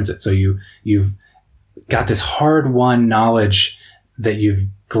it learns it. So you've got this hard-won knowledge that you've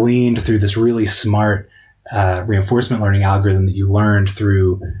gleaned through this really smart reinforcement learning algorithm that you learned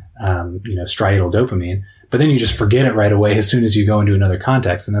through striatal dopamine, but then you just forget it right away as soon as you go into another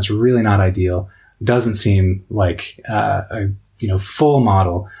context, and that's really not ideal. Doesn't seem like a full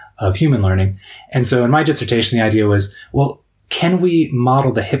model of human learning. And so in my dissertation, the idea was, well, can we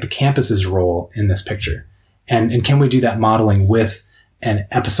model the hippocampus's role in this picture? And can we do that modeling with an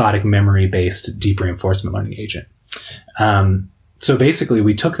episodic memory-based deep reinforcement learning agent? So basically,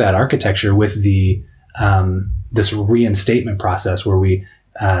 we took that architecture with the this reinstatement process where we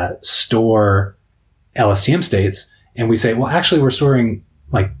store LSTM states, and we say, well, actually, we're storing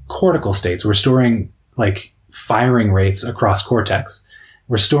like cortical states. We're storing like firing rates across cortex.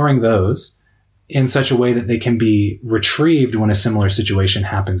 We're storing those in such a way that they can be retrieved when a similar situation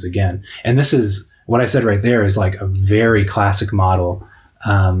happens again. And this is what I said right there is like a very classic model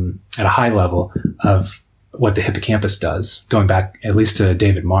at a high level of what the hippocampus does, going back at least to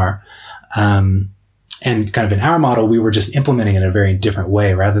David Marr. And kind of in our model, we were just implementing it in a very different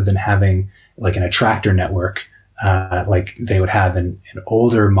way rather than having like an attractor network like they would have in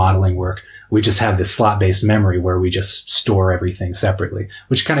older modeling work. We just have this slot-based memory where we just store everything separately,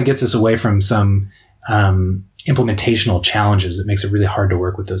 which kind of gets us away from some implementational challenges that makes it really hard to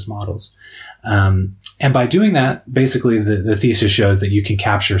work with those models. And by doing that, basically the thesis shows that you can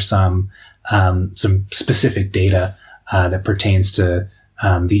capture some specific data that pertains to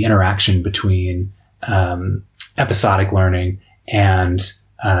the interaction between episodic learning and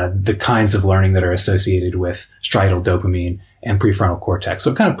the kinds of learning that are associated with striatal dopamine and prefrontal cortex.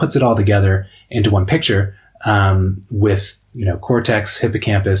 So it kind of puts it all together into one picture with cortex,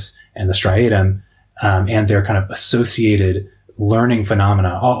 hippocampus, and the striatum, and their kind of associated learning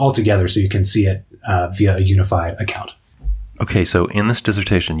phenomena all together, so you can see it via a unified account. Okay, so in this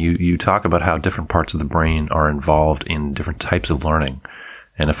dissertation, you talk about how different parts of the brain are involved in different types of learning.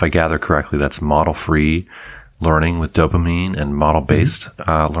 And if I gather correctly, that's model-free learning with dopamine and model-based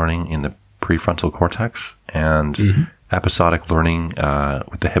learning in the prefrontal cortex and episodic learning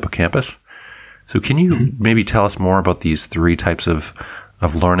with the hippocampus. So can you maybe tell us more about these three types of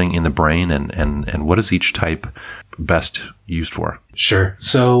learning in the brain and what is each type best used for? Sure.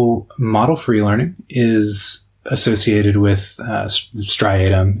 So model-free learning is associated with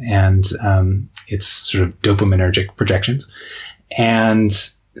striatum and its sort of dopaminergic projections. And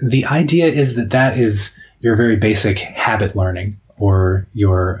the idea is that is your very basic habit learning, or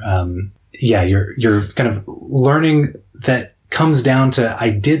your kind of learning that comes down to I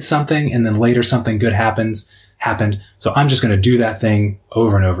did something and then later something good happened. So I'm just going to do that thing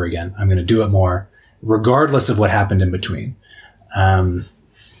over and over again. I'm going to do it more, regardless of what happened in between. For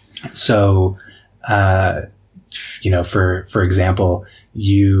example,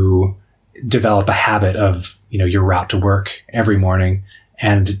 you develop a habit of, your route to work every morning,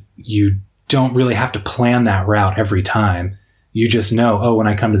 and you don't really have to plan that route every time. You just know, when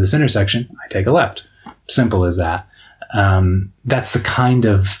I come to this intersection, I take a left. Simple as that. That's the kind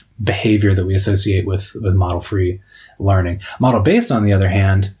of behavior that we associate with model-free learning. Model-based, on the other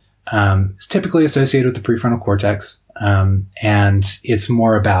hand, is typically associated with the prefrontal cortex, and it's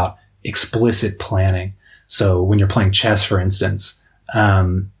more about explicit planning. So when you're playing chess, for instance,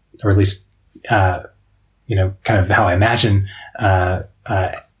 or at least, kind of how I imagine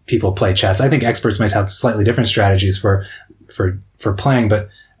people play chess. I think experts might have slightly different strategies for playing, but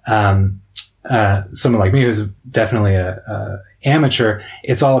someone like me who's definitely a amateur,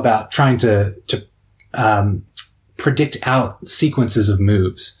 it's all about trying to predict out sequences of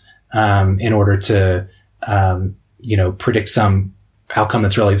moves in order to predict some outcome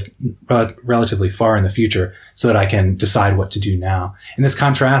that's relatively far in the future, so that I can decide what to do now. And this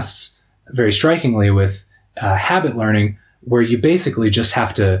contrasts very strikingly with habit learning, where you basically just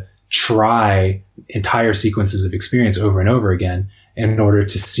have to try entire sequences of experience over and over again in order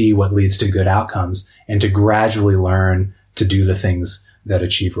to see what leads to good outcomes and to gradually learn to do the things that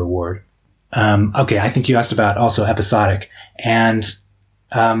achieve reward. Okay, I think you asked about also episodic, and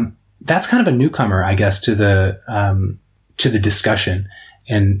that's kind of a newcomer, I guess, to the discussion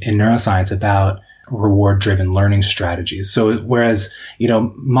in neuroscience about reward-driven learning strategies. So whereas,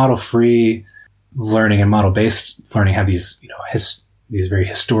 model-free learning and model-based learning have these, these very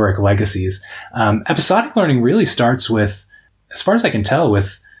historic legacies, episodic learning really starts with, as far as I can tell,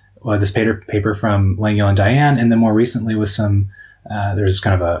 with this paper from Langille and Dayan, and then more recently with there's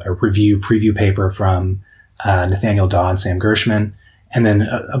kind of a preview paper from Nathaniel Daw and Sam Gershman, and then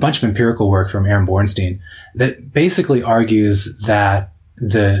a bunch of empirical work from Aaron Bornstein that basically argues that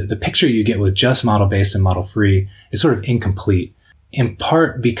the picture you get with just model-based and model-free is sort of incomplete, in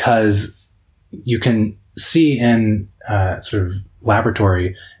part because you can see in sort of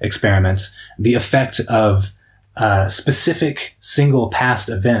laboratory experiments the effect of specific single past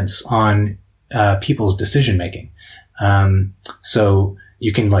events on people's decision-making. So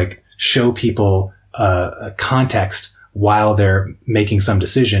you can show people a context while they're making some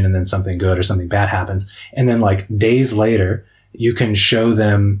decision, and then something good or something bad happens. And then days later, you can show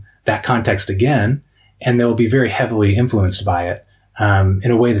them that context again, and they'll be very heavily influenced by it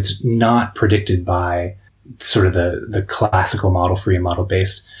in a way that's not predicted by sort of the classical model-free and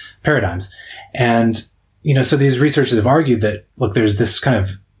model-based paradigms. And, so these researchers have argued that, look, there's this kind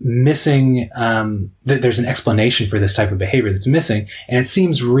of missing, that there's an explanation for this type of behavior that's missing. And it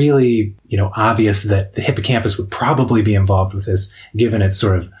seems really, obvious that the hippocampus would probably be involved with this, given its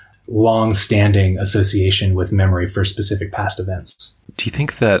sort of long-standing association with memory for specific past events. Do you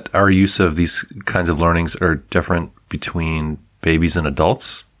think that our use of these kinds of learnings are different between babies and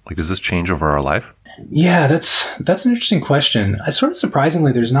adults? Does this change over our life? Yeah, that's an interesting question. Sort of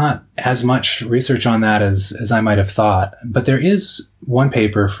surprisingly, there's not as much research on that as I might have thought. But there is one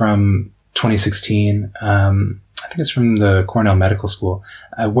paper from 2016, I think it's from the Cornell Medical School,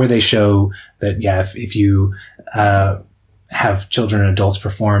 where they show that, if you have children and adults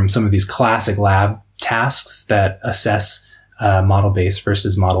perform some of these classic lab tasks that assess model-based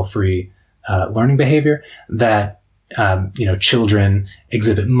versus model-free learning behavior, that children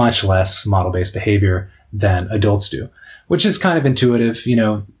exhibit much less model-based behavior than adults do, which is kind of intuitive.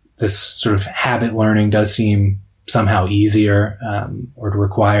 This sort of habit learning does seem somehow easier or to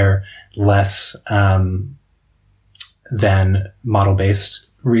require less than model-based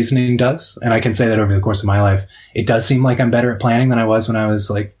reasoning does. And I can say that over the course of my life, it does seem like I'm better at planning than I was when I was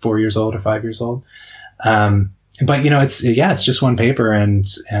like 4 years old or 5 years old. But it's just one paper and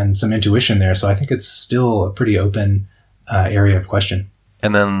some intuition there. So I think it's still a pretty open area of question.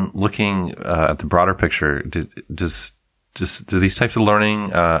 And then looking at the broader picture, do these types of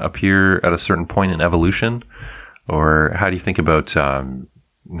learning appear at a certain point in evolution, or how do you think about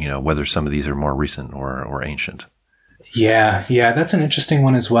whether some of these are more recent or ancient? Yeah, that's an interesting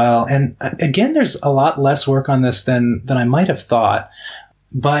one as well. And again, there's a lot less work on this than I might have thought.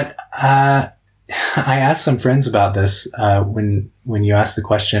 But I asked some friends about this when you asked the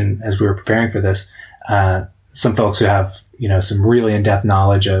question as we were preparing for this. Some folks who have some really in-depth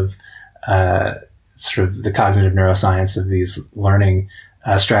knowledge of sort of the cognitive neuroscience of these learning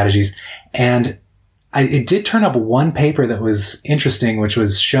strategies, and it did turn up one paper that was interesting, which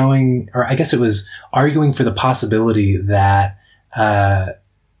was showing, or I guess it was arguing for the possibility that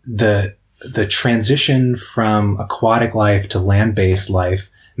the transition from aquatic life to land-based life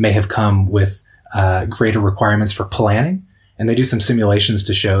may have come with greater requirements for planning. And they do some simulations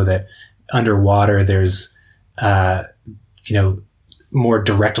to show that underwater there's more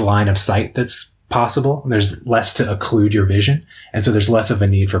direct line of sight that's possible. There's less to occlude your vision. And so there's less of a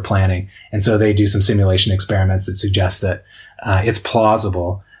need for planning. And so they do some simulation experiments that suggest that it's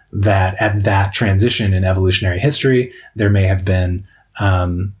plausible that at that transition in evolutionary history, there may have been,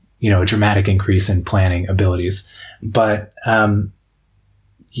 a dramatic increase in planning abilities. But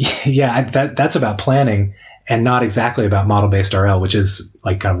that's about planning and not exactly about model-based RL, which is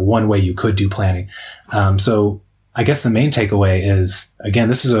like kind of one way you could do planning. So I guess the main takeaway is, again,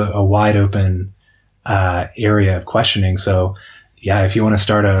 this is a wide open area of questioning. So yeah, if you want to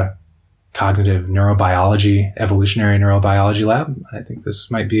start a cognitive neurobiology, evolutionary neurobiology lab, I think this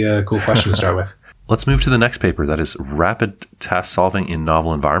might be a cool question to start with. Let's move to the next paper. That is Rapid Task Solving in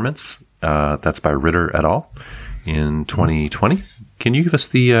Novel Environments. That's by Ritter et al. In 2020. Can you give us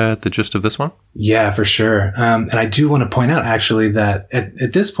the gist of this one? Yeah, for sure. And I do want to point out, actually, that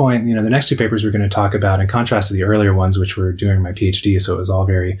at this point, the next two papers we're going to talk about, in contrast to the earlier ones, which were during my PhD, so it was all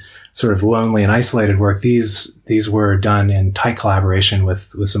very sort of lonely and isolated work. These were done in tight collaboration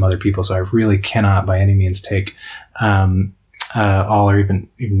with some other people. So I really cannot by any means take all or even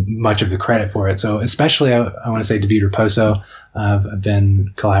much of the credit for it. So especially, I want to say David Raposo, I've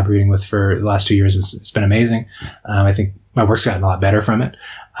been collaborating with for the last 2 years. It's been amazing. I think my work's gotten a lot better from it.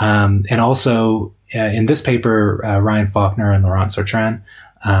 And also in this paper, Ryan Faulkner and Laurent Sautran,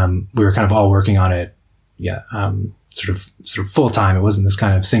 we were kind of all working on it. Yeah. Sort of full time. It wasn't this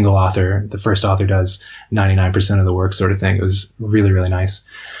kind of single author. The first author does 99% of the work sort of thing. It was really, really nice.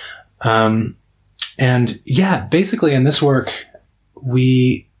 And yeah, basically in this work,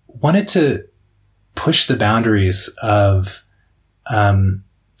 we wanted to push the boundaries of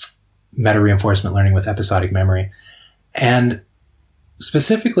meta-reinforcement learning with episodic memory. And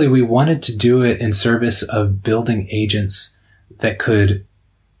specifically, we wanted to do it in service of building agents that could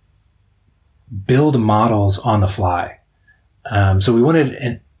build models on the fly. So we wanted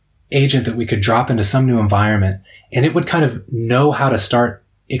an agent that we could drop into some new environment, and it would kind of know how to start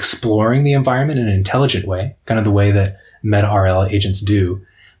exploring the environment in an intelligent way, kind of the way that meta-RL agents do.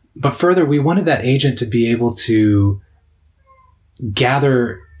 But further, we wanted that agent to be able to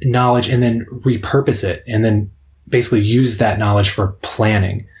gather knowledge and then repurpose it, and then basically use that knowledge for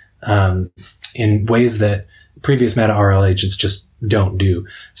planning in ways that previous meta-RL agents just don't do.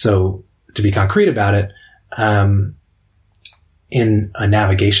 So to be concrete about it, in a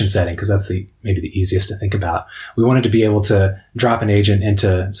navigation setting, because that's maybe the easiest to think about, we wanted to be able to drop an agent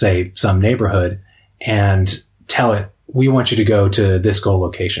into, say, some neighborhood and tell it, we want you to go to this goal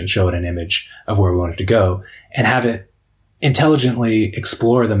location, show it an image of where we want it to go, and have it intelligently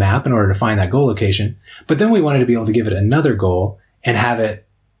explore the map in order to find that goal location. But then we wanted to be able to give it another goal and have it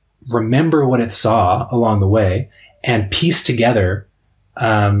remember what it saw along the way and piece together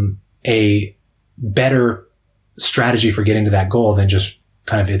a better strategy for getting to that goal than just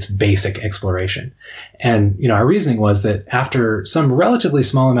kind of its basic exploration. And, our reasoning was that after some relatively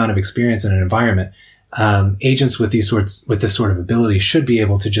small amount of experience in an environment, agents with this sort of ability should be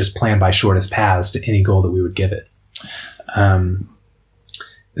able to just plan by shortest paths to any goal that we would give it.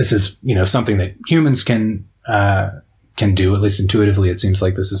 This is, something that humans can can do. At least intuitively, it seems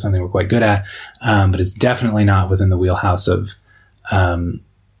like this is something we're quite good at, but it's definitely not within the wheelhouse of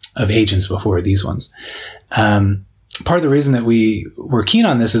agents before these ones. Part of the reason that we were keen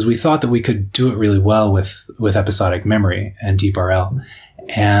on this is we thought that we could do it really well with episodic memory and DeepRL.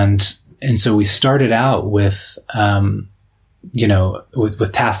 And so we started out with,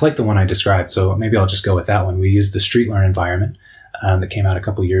 with tasks like the one I described. So maybe I'll just go with that one. We used the StreetLearn environment that came out a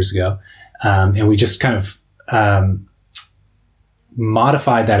couple years ago. And we just kind of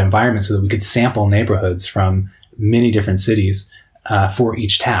modified that environment so that we could sample neighborhoods from many different cities for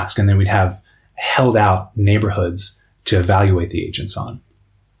each task. And then we'd have held out neighborhoods to evaluate the agents on.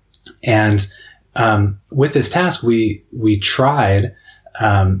 And with this task, we tried,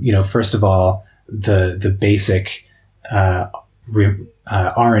 first of all, the basic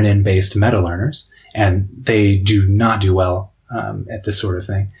RNN-based meta learners, and they do not do well at this sort of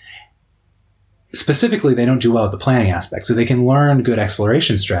thing. Specifically, they don't do well at the planning aspect. So they can learn good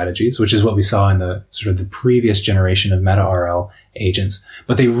exploration strategies, which is what we saw in the sort of the previous generation of MetaRL agents,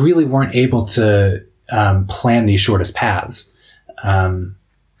 but they really weren't able to plan these shortest paths. And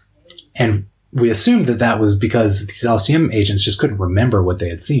we assumed that was because these LSTM agents just couldn't remember what they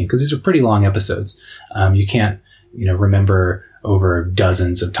had seen, because these are pretty long episodes. You can't, remember over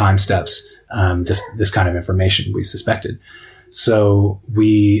dozens of time steps this kind of information, we suspected. So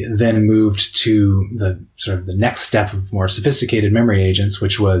we then moved to the next step of more sophisticated memory agents,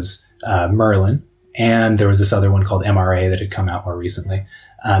 which was Merlin. And there was this other one called MRA that had come out more recently.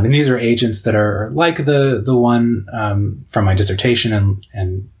 And these are agents that are like the one from my dissertation,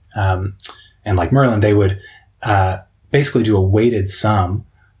 and like Merlin, they would basically do a weighted sum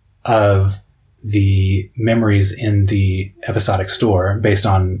of the memories in the episodic store based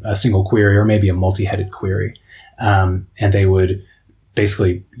on a single query or maybe a multi-headed query. And they would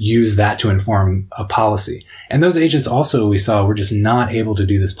basically use that to inform a policy. And those agents also, we saw, were just not able to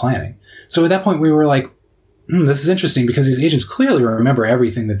do this planning. So at that point, we were like, this is interesting, because these agents clearly remember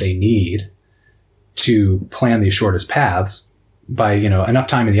everything that they need to plan these shortest paths. By, enough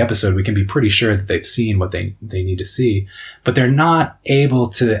time in the episode, we can be pretty sure that they've seen what they need to see, but they're not able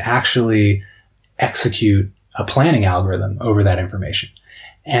to actually execute a planning algorithm over that information.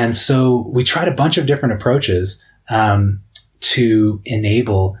 And so we tried a bunch of different approaches to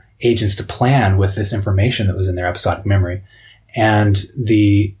enable agents to plan with this information that was in their episodic memory. And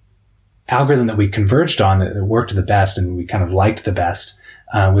the algorithm that we converged on that worked the best and we kind of liked the best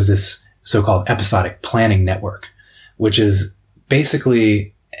was this so-called episodic planning network, which is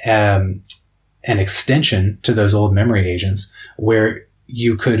basically an extension to those old memory agents, where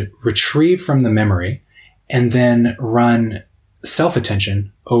you could retrieve from the memory and then run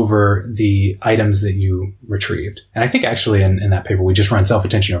self-attention over the items that you retrieved. And I think actually in that paper, we just run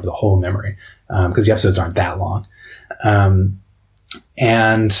self-attention over the whole memory because the episodes aren't that long.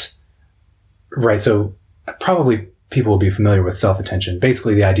 So probably people will be familiar with self-attention.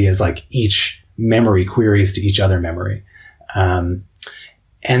 Basically, the idea is like each memory queries to each other memory.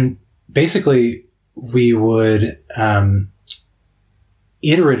 And basically, we would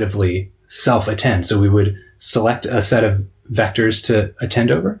iteratively self-attend. So we would select a set of vectors to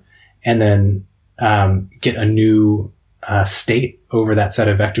attend over, and then get a new state over that set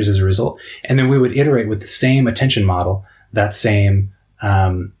of vectors as a result. And then we would iterate with the same attention model, that same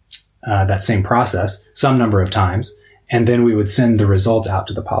process, some number of times, and then we would send the result out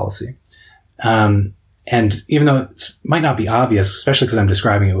to the policy. And even though it might not be obvious, especially because I'm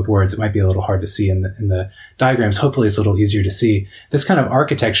describing it with words, it might be a little hard to see in the diagrams. Hopefully it's a little easier to see. This kind of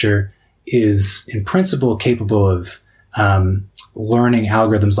architecture is in principle capable of learning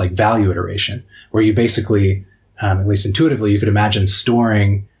algorithms like value iteration, where you basically, at least intuitively, you could imagine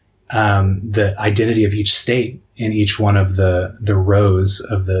storing the identity of each state in each one of the rows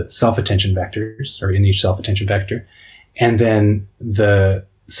of the self-attention vectors, or in each self-attention vector. And then the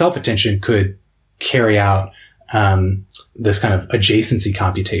self-attention could carry out this kind of adjacency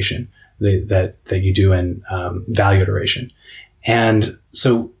computation that you do in value iteration. And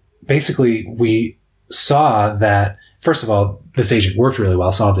so basically we saw that, first of all, this agent worked really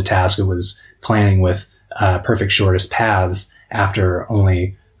well, solved the task. It was planning with perfect shortest paths after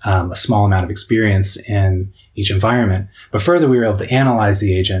only a small amount of experience in each environment. But further, we were able to analyze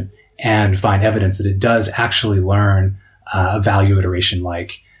the agent and find evidence that it does actually learn a value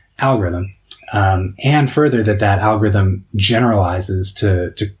iteration-like algorithm. And further, that algorithm generalizes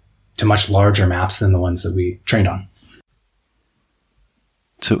to much larger maps than the ones that we trained on.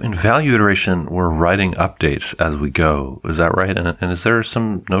 So in value iteration, we're writing updates as we go. Is that right? And is there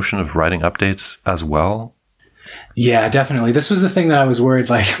some notion of writing updates as well? Yeah, definitely. This was the thing that I was worried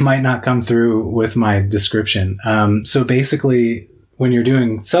might not come through with my description. So basically, when you're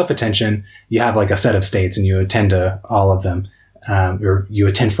doing self-attention, you have a set of states and you attend to all of them, or you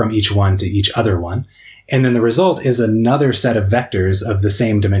attend from each one to each other one. And then the result is another set of vectors of the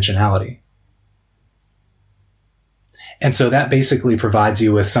same dimensionality. And so that basically provides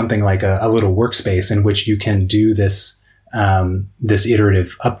you with something like a little workspace in which you can do this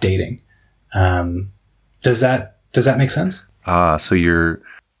iterative updating. Does that make sense?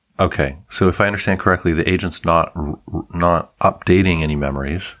 Okay. So if I understand correctly, the agent's not updating any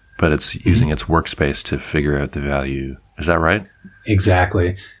memories, but it's using its workspace to figure out the value. Is that right?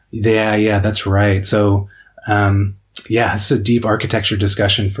 Exactly. Yeah, that's right. So, it's a deep architecture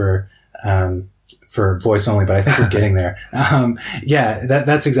discussion for voice only, but I think we're getting there.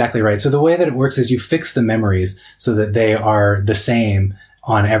 That's exactly right. So the way that it works is you fix the memories so that they are the same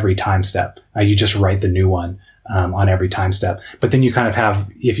on every time step. You just write the new one on every time step. But then you kind of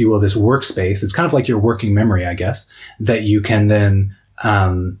have, if you will, this workspace. It's kind of like your working memory, I guess, that you can then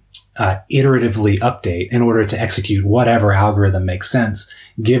iteratively update in order to execute whatever algorithm makes sense,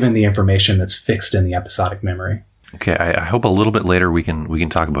 given the information that's fixed in the episodic memory. Okay, I hope a little bit later we can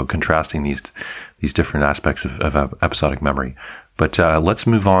talk about contrasting these different aspects of episodic memory. But let's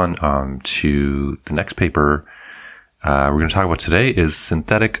move on to the next paper we're going to talk about today is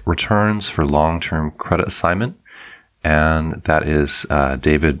synthetic returns for long-term credit assignment, and that is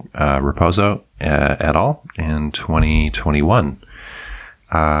David Raposo et al. In 2021.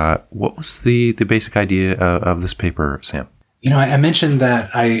 What was the basic idea of this paper, Sam? I mentioned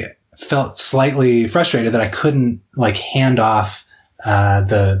that I felt slightly frustrated that I couldn't hand off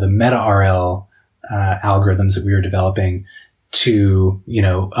the meta-RL algorithms that we were developing to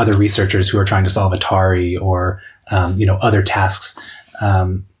other researchers who are trying to solve Atari or other tasks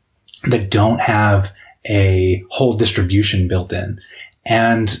that don't have a whole distribution built in.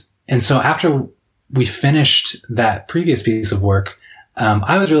 And so after we finished that previous piece of work,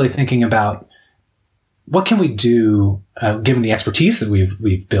 I was really thinking about what can we do, given the expertise that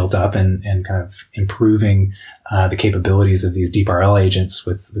we've built up and kind of improving the capabilities of these deep RL agents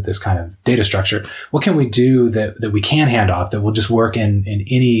with this kind of data structure. What can we do that we can hand off that will just work in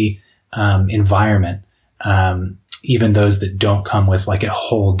any environment, even those that don't come with a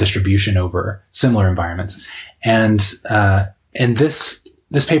whole distribution over similar environments. And this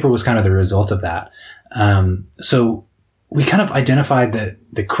paper was kind of the result of that. So we kind of identified that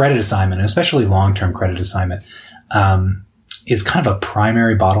the credit assignment, and especially long-term credit assignment, is kind of a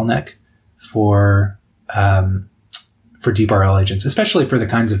primary bottleneck for deep RL agents, especially for the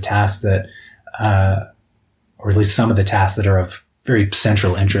kinds of tasks that, or at least some of the tasks that are of very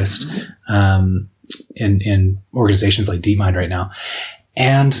central interest in organizations like DeepMind right now.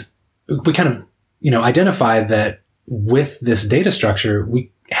 And we kind of, identified that with this data structure,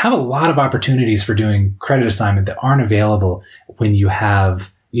 we have a lot of opportunities for doing credit assignment that aren't available when you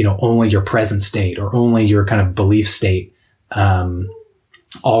have, only your present state or only your kind of belief state,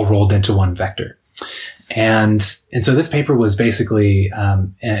 all rolled into one vector. And so this paper was basically,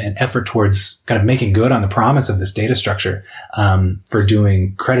 an effort towards kind of making good on the promise of this data structure, for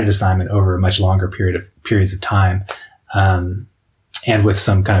doing credit assignment over a much longer periods of time, and with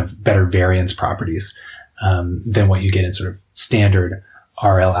some kind of better variance properties, than what you get in sort of standard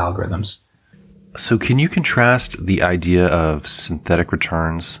RL algorithms. So can you contrast the idea of synthetic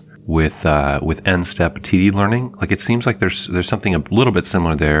returns with n-step TD learning? It seems like there's something a little bit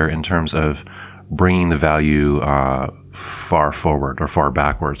similar there in terms of bringing the value far forward or far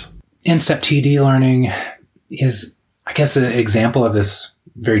backwards. N-step TD learning is, I guess, an example of this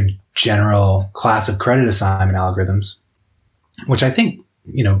very general class of credit assignment algorithms, which I think,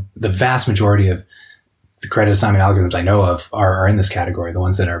 the vast majority of the credit assignment algorithms I know of are in this category, the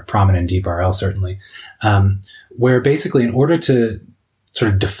ones that are prominent in DeepRL certainly, where basically in order to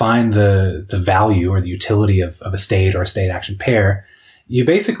sort of define the value or the utility of a state or a state action pair, you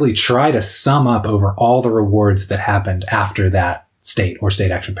basically try to sum up over all the rewards that happened after that state or state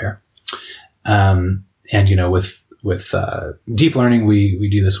action pair. And with deep learning, we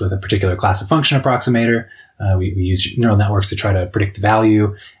do this with a particular class of function approximator. We use neural networks to try to predict the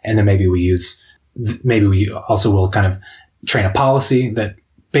value, and then maybe we also will kind of train a policy that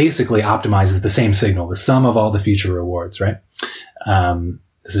basically optimizes the same signal, the sum of all the future rewards, right?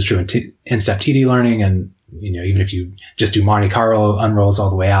 This is true in n-step TD learning, and even if you just do Monte Carlo unrolls all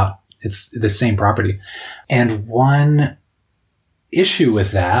the way out, it's the same property. And one issue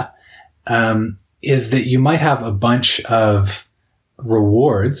with that is that you might have a bunch of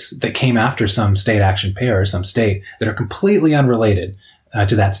rewards that came after some state action pair or some state that are completely unrelated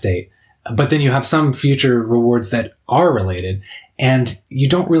to that state. But then you have some future rewards that are related, and you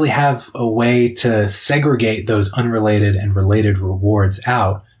don't really have a way to segregate those unrelated and related rewards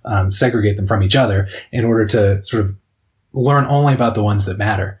out, segregate them from each other in order to sort of learn only about the ones that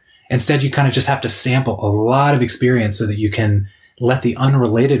matter. Instead, you kind of just have to sample a lot of experience so that you can let the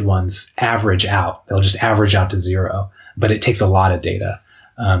unrelated ones average out. They'll just average out to zero, but it takes a lot of data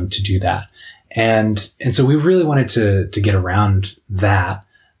to do that. And so we really wanted to get around that.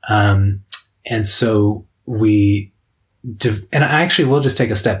 And so and I actually will just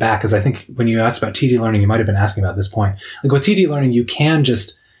take a step back, because I think when you asked about TD learning, you might have been asking about this point. Like with TD learning, you can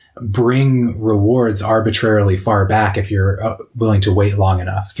just bring rewards arbitrarily far back if you're willing to wait long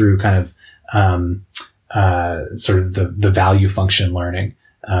enough through kind of sort of the value function learning,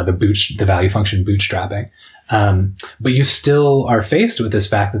 the value function bootstrapping. But you still are faced with this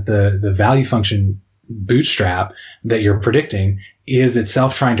fact that the value function bootstrap that you're predicting is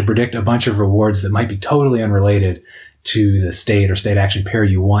itself trying to predict a bunch of rewards that might be totally unrelated to the state or state action pair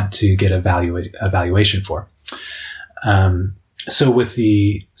you want to get evaluation for. So with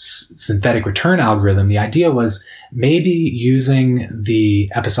the synthetic return algorithm, the idea was maybe using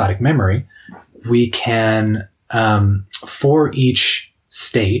the episodic memory, we can, for each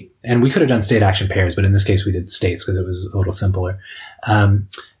state, and we could have done state action pairs, but in this case we did states because it was a little simpler.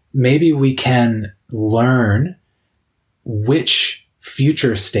 Maybe we can learn which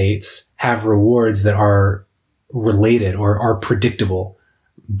future states have rewards that are related or are predictable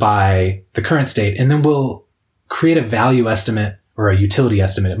by the current state, and then we'll create a value estimate or a utility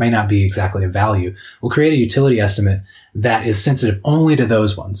estimate. It may not be exactly a value. We'll create a utility estimate that is sensitive only to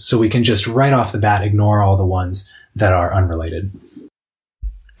those ones. So we can just right off the bat ignore all the ones that are unrelated.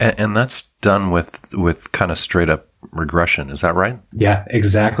 And that's done with kind of straight up regression. Is that right? Yeah,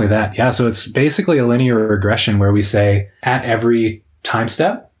 exactly that. Yeah. So it's basically a linear regression where we say at every time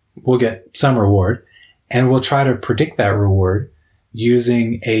step, we'll get some reward, and we'll try to predict that reward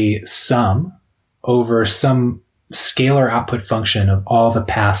using a sum over some scalar output function of all the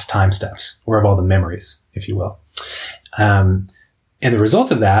past time steps, or of all the memories, if you will. And the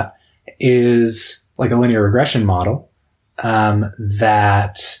result of that is like a linear regression model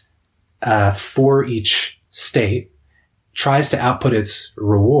that for each state tries to output its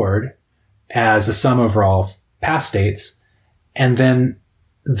reward as a sum over all past states, and then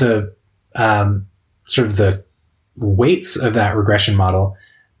the sort of the weights of that regression model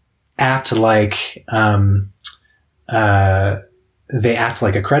act like they act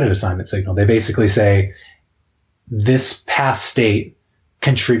like a credit assignment signal. They basically say this past state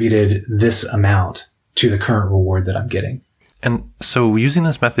contributed this amount to the current reward that I'm getting. And so using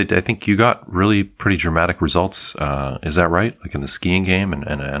this method, I think you got really pretty dramatic results. Is that right? Like in the skiing game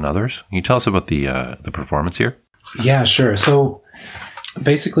and others? Can you tell us about the performance here? Yeah, sure. So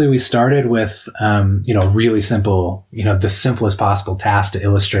basically we started with, really simple, the simplest possible task to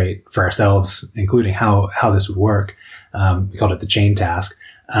illustrate for ourselves, including how this would work. We called it the chain task.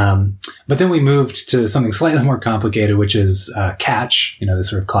 But then we moved to something slightly more complicated, which is catch, this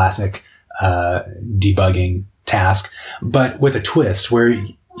sort of classic debugging task, but with a twist where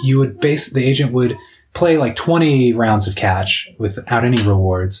you would the agent would play like 20 rounds of catch without any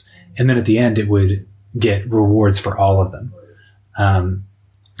rewards. And then at the end, it would get rewards for all of them.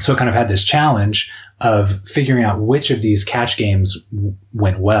 So it kind of had this challenge of figuring out which of these catch games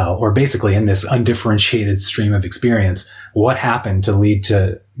went well, or basically in this undifferentiated stream of experience, what happened to lead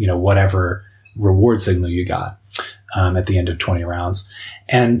to, whatever reward signal you got at the end of 20 rounds.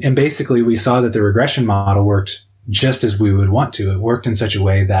 And basically we saw that the regression model worked just as we would want to. It worked in such a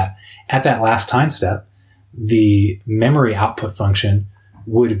way that at that last time step, the memory output function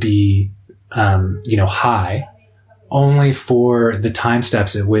would be, high only for the time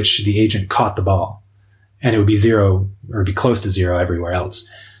steps at which the agent caught the ball. And it would be zero or be close to zero everywhere else.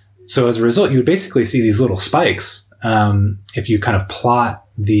 So as a result, you would basically see these little spikes. If you kind of plot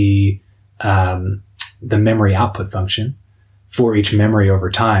the memory output function for each memory over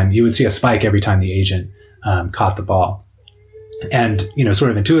time, you would see a spike every time the agent caught the ball. And, sort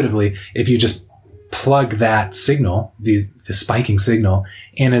of intuitively, if you just plug that signal, the spiking signal,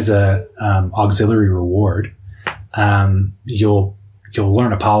 in as a auxiliary reward, you'll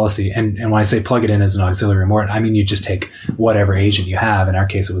learn a policy. And when I say plug it in as an auxiliary reward, I mean, you just take whatever agent you have. In our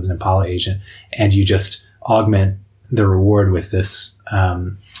case, it was an Impala agent, and you just augment the reward with this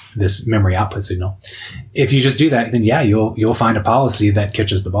memory output signal. If you just do that, then you'll find a policy that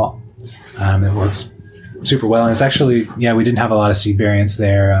catches the ball. It works super well. And it's actually, we didn't have a lot of seed variance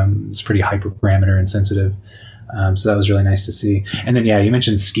there. It's pretty hyperparameter insensitive. So that was really nice to see. And then, you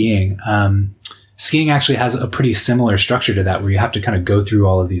mentioned skiing. skiing actually has a pretty similar structure to that, where you have to kind of go through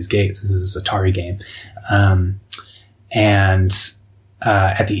all of these gates. This is an Atari game.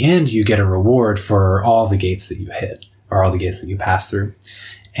 At the end, you get a reward for all the gates that you hit, or all the gates that you pass through.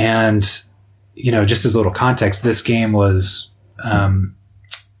 And, just as a little context, this game was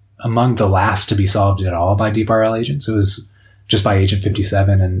among the last to be solved at all by DeepRL agents. It was just by Agent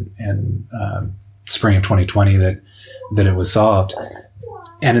 57 and spring of 2020 that it was solved.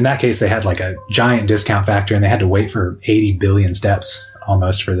 And in that case, they had like a giant discount factor, and they had to wait for 80 billion steps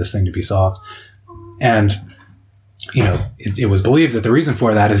almost for this thing to be solved. And, it was believed that the reason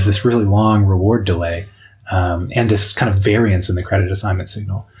for that is this really long reward delay, and this kind of variance in the credit assignment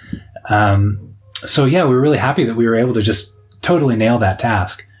signal. So yeah, we were really happy that we were able to just totally nail that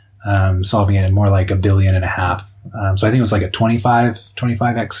task, solving it in more like 1.5 billion. So I think it was like a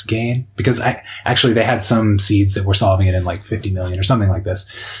 25x gain, because they had some seeds that were solving it in like 50 million or something like this.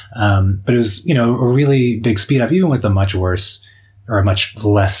 But it was, a really big speed up, even with a much worse or a much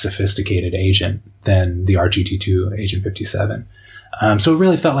less sophisticated agent than the RTT2 Agent 57. So it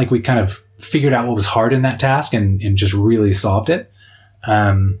really felt like we kind of figured out what was hard in that task and just really solved it.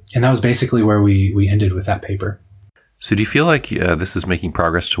 And that was basically where we ended with that paper. So do you feel like this is making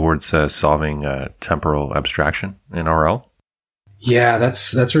progress towards solving temporal abstraction in RL? Yeah,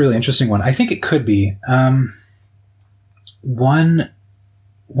 that's a really interesting one. I think it could be. One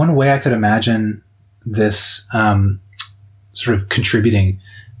way I could imagine this sort of contributing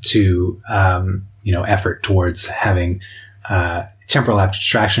to effort towards having temporal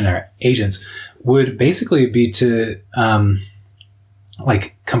abstraction or agents would basically be to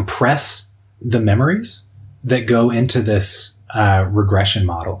compress the memories that go into this regression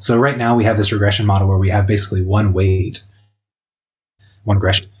model. So right now we have this regression model where we have basically one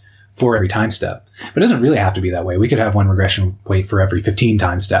regression for every time step. But it doesn't really have to be that way. We could have one regression weight for every 15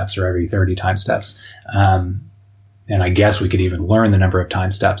 time steps or every 30 time steps. And I guess we could even learn the number of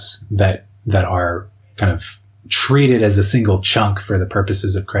time steps that are kind of treated as a single chunk for the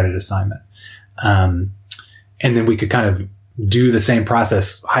purposes of credit assignment. And then we could kind of do the same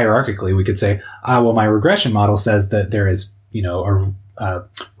process hierarchically. We could say, my regression model says that there is, a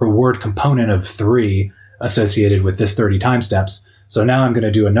reward component of 3 associated with this 30 time steps. So now I'm going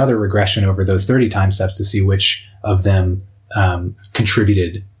to do another regression over those 30 time steps to see which of them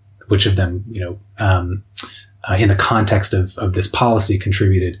contributed, which of them, in the context of this policy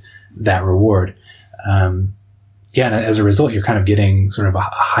contributed that reward. And as a result, you're kind of getting sort of a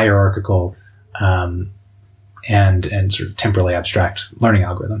hierarchical and sort of temporally abstract learning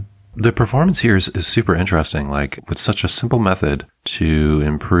algorithm. The performance here is super interesting, like with such a simple method to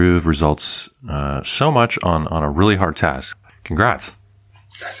improve results so much on a really hard task. Congrats.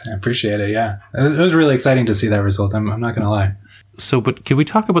 I appreciate it. Yeah. It was really exciting to see that result. I'm not going to lie. So, but can we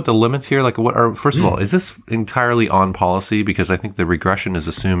talk about the limits here? Like, first of all, is this entirely on policy? Because I think the regression is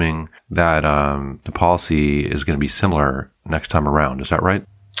assuming that the policy is going to be similar next time around. Is that right?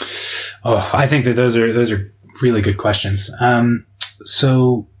 Oh, I think that those are really good questions.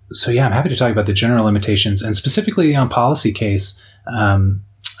 So yeah, I'm happy to talk about the general limitations, and specifically the on policy case.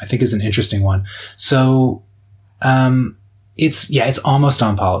 I think is an interesting one. So, it's almost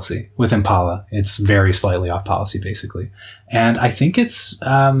on policy with Impala. It's very slightly off policy, basically. And I think it's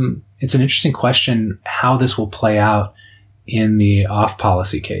an interesting question how this will play out in the off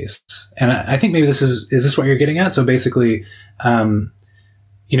policy case. And I think maybe is this what you're getting at? So basically,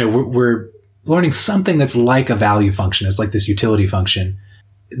 we're learning something that's like a value function. It's like this utility function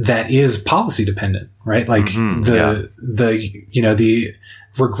that is policy dependent, right? Like the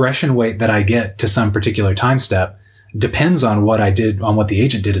regression weight that I get to some particular time step depends on what the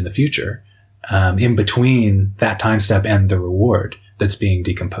agent did in the future, in between that time step and the reward that's being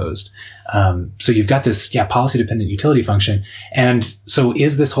decomposed. So you've got this, policy dependent utility function. And so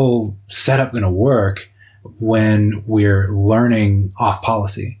is this whole setup going to work when we're learning off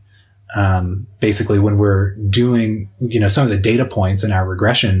policy? Basically when we're doing, some of the data points in our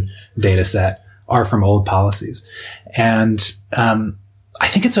regression data set are from old policies. And, I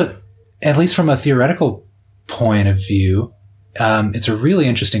think at least from a theoretical point of view, it's a really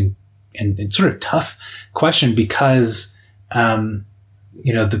interesting and sort of tough question because,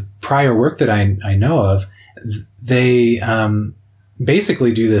 the prior work that I know of, they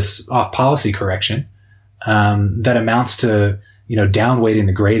basically do this off policy correction that amounts to downweighting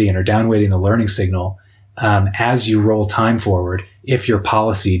the gradient or downweighting the learning signal as you roll time forward if your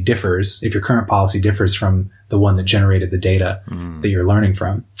current policy differs from the one that generated the data that you're learning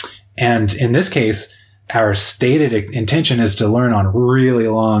from. And in this case, our stated intention is to learn on really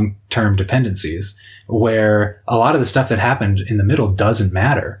long-term dependencies where a lot of the stuff that happened in the middle doesn't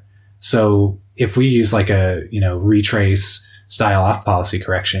matter. So if we use like a, retrace style off policy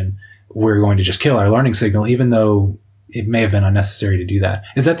correction, we're going to just kill our learning signal, even though it may have been unnecessary to do that.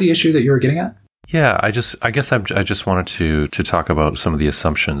 Is that the issue that you were getting at? Yeah, I just wanted to talk about some of the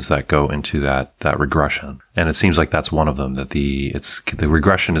assumptions that go into that regression, and it seems like that's one of them. That the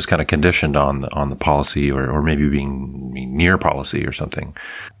regression is kind of conditioned on the policy, or maybe being near policy or something.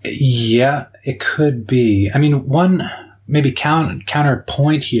 Yeah, it could be. I mean, one maybe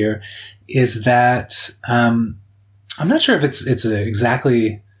counterpoint here is that I'm not sure if it's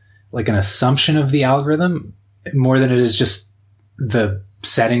exactly like an assumption of the algorithm more than it is just the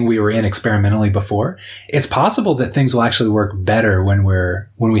setting we were in experimentally before. It's possible that things will actually work better when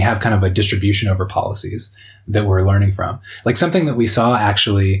we have kind of a distribution over policies that we're learning from. Like something that we saw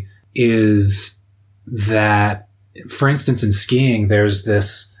actually is that, for instance, in skiing, there's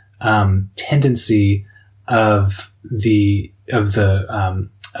this tendency of the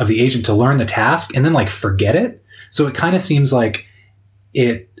agent to learn the task and then like forget it. So it kind of seems like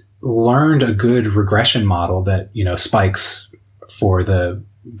it learned a good regression model that, spikes for the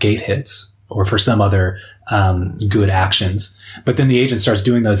gate hits or for some other good actions. But then the agent starts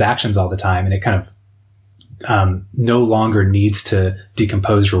doing those actions all the time, and it kind of no longer needs to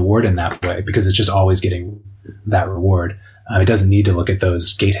decompose reward in that way because it's just always getting that reward. It doesn't need to look at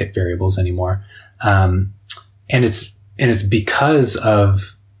those gate hit variables anymore. And it's because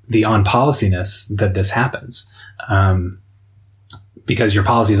of the on policiness that this happens. Because your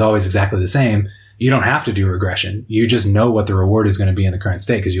policy is always exactly the same, you don't have to do regression. You just know what the reward is going to be in the current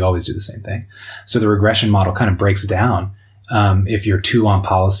state because you always do the same thing. So the regression model kind of breaks down if you're too on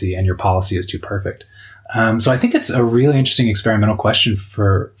policy and your policy is too perfect. So I think it's a really interesting experimental question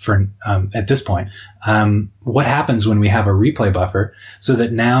for at this point. What happens when we have a replay buffer so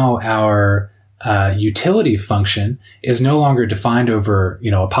that now our utility function is no longer defined over,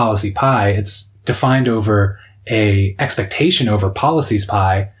 a policy pi. It's defined over a expectation over policies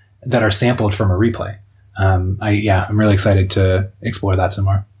pi that are sampled from a replay. I'm really excited to explore that some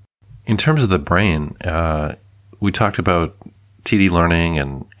more. In terms of the brain, we talked about TD learning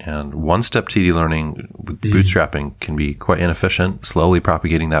and one-step TD learning with bootstrapping can be quite inefficient, slowly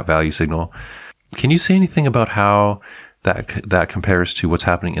propagating that value signal. Can you say anything about how that compares to what's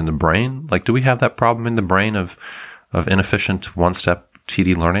happening in the brain? Like, do we have that problem in the brain of inefficient one-step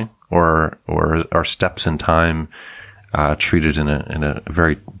TD learning, or are steps in time treated in a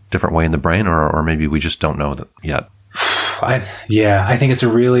very different way in the brain, or maybe we just don't know that yet? I think it's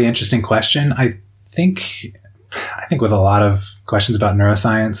a really interesting question. I think with a lot of questions about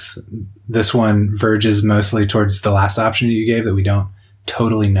neuroscience, this one verges mostly towards the last option you gave, that we don't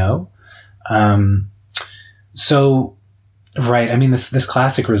totally know. Right. I mean, this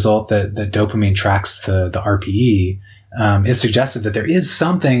classic result that dopamine tracks the RPE is suggestive that there is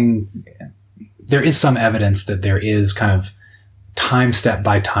some evidence that there is kind of time step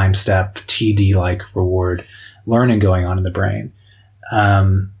by time step TD like reward learning going on in the brain.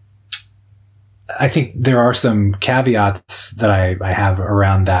 I think there are some caveats that I have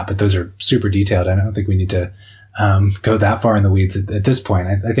around that, but those are super detailed. I don't think we need to go that far in the weeds at this point.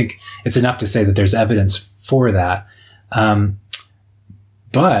 I think it's enough to say that there's evidence for that.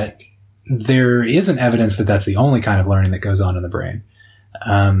 But there isn't evidence that that's the only kind of learning that goes on in the brain.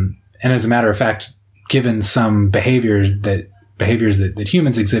 And as a matter of fact, given some behaviors that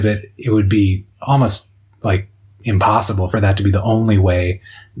humans exhibit, it would be almost like impossible for that to be the only way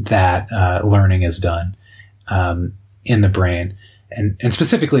that learning is done in the brain. And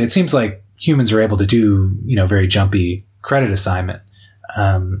specifically, it seems like humans are able to do, very jumpy credit assignment.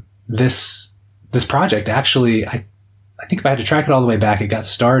 This project actually, I think if I had to track it all the way back, it got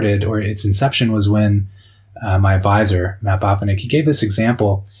started, or its inception was when my advisor, Matt Bofinick, he gave this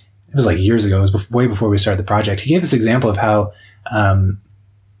example. It was like years ago. It was way before we started the project. He gave this example of how,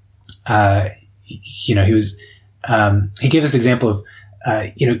 he gave this example of,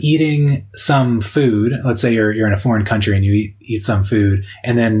 eating some food. Let's say you're in a foreign country and you eat some food,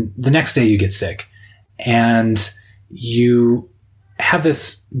 and then the next day you get sick, and you have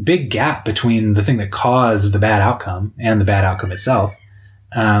this big gap between the thing that caused the bad outcome and the bad outcome itself.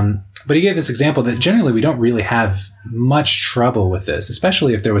 But he gave this example that generally we don't really have much trouble with this,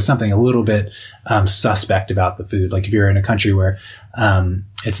 especially if there was something a little bit suspect about the food. Like if you're in a country where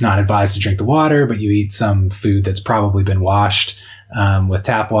it's not advised to drink the water, but you eat some food that's probably been washed with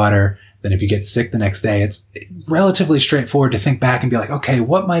tap water, then if you get sick the next day, it's relatively straightforward to think back and be like, okay,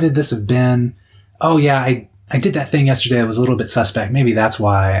 what might have this have been? Oh yeah, I did that thing yesterday. It was a little bit suspect. Maybe that's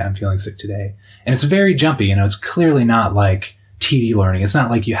why I'm feeling sick today. And it's very jumpy. It's clearly not like TD learning. It's not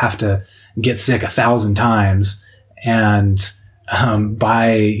like you have to get sick 1,000 times and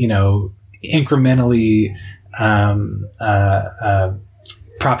by incrementally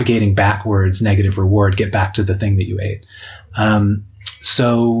propagating backwards negative reward, get back to the thing that you ate.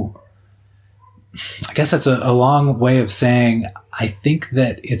 So I guess that's a long way of saying I think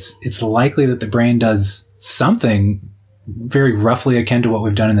that it's likely that the brain does something very roughly akin to what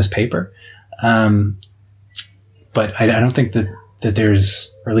we've done in this paper. But I don't think that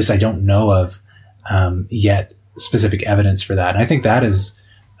there's, or at least I don't know of yet, specific evidence for that. And I think that is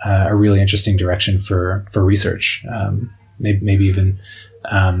a really interesting direction for research. Maybe even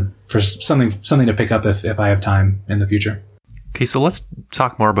for something to pick up if I have time in the future. Okay, so let's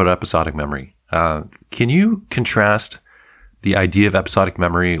talk more about episodic memory. Can you contrast the idea of episodic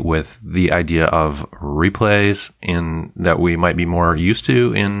memory with the idea of replays in that we might be more used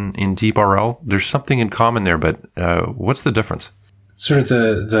to in deep RL? There's something in common there, but what's the difference? Sort of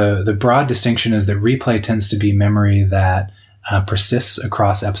the broad distinction is that replay tends to be memory that persists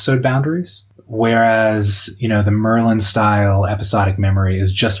across episode boundaries, whereas, the Merlin-style episodic memory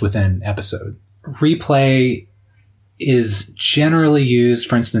is just within an episode. Replay is generally used,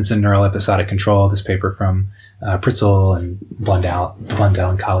 for instance, in neural episodic control, this paper from Pritzel and Blundell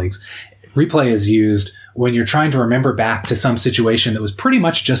and colleagues. Replay is used when you're trying to remember back to some situation that was pretty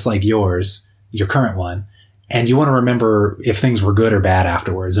much just like yours, your current one, and you want to remember if things were good or bad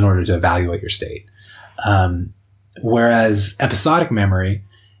afterwards in order to evaluate your state. Whereas episodic memory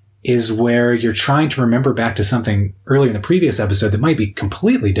is where you're trying to remember back to something earlier in the previous episode that might be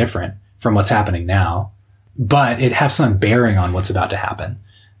completely different from what's happening now, but it has some bearing on what's about to happen.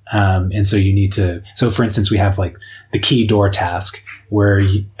 And so you need to, so for instance, we have like the key door task where,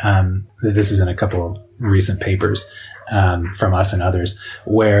 this is in a couple of recent papers, from us and others,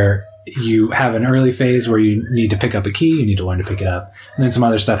 where you have an early phase where you need to pick up a key, you need to learn to pick it up. And then some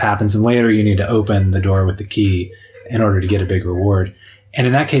other stuff happens, and later you need to open the door with the key in order to get a big reward. And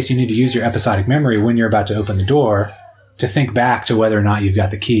in that case, you need to use your episodic memory when you're about to open the door to think back to whether or not you've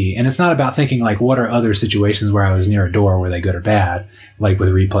got the key. And it's not about thinking like, what are other situations where I was near a door, were they good or bad, like with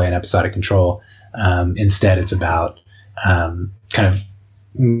replay and episodic control. Instead, it's about kind of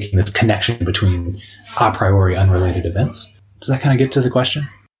making the connection between a priori unrelated events. Does that kind of get to the question?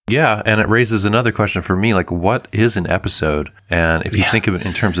 Yeah, and it raises another question for me, like what is an episode? And if you think of it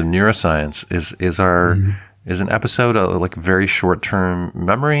in terms of neuroscience, is an episode a like very short-term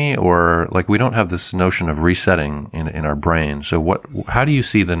memory, or like we don't have this notion of resetting in our brain? So how do you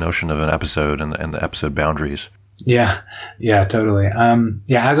see the notion of an episode and the episode boundaries? Yeah, totally.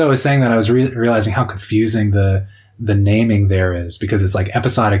 As I was saying that, I was realizing how confusing the naming there is, because it's like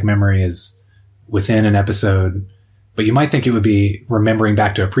episodic memory is within an episode, but you might think it would be remembering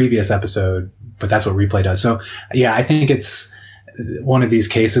back to a previous episode, but that's what replay does. So yeah, I think it's one of these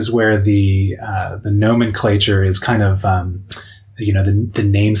cases where the nomenclature is kind of, the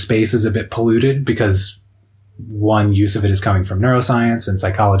namespace is a bit polluted, because one use of it is coming from neuroscience and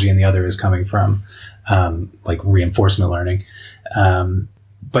psychology, and the other is coming from like reinforcement learning.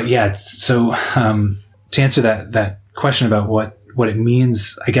 But yeah, so to answer that question about what it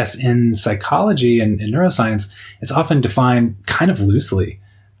means, I guess in psychology and in neuroscience, it's often defined kind of loosely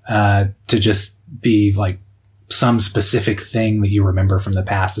to just be like some specific thing that you remember from the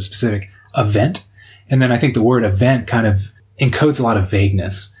past, a specific event. And then I think the word event kind of encodes a lot of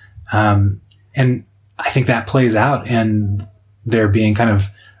vagueness. And I think that plays out in there being kind of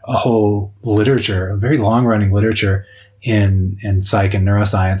a whole literature, a very long running literature in psych and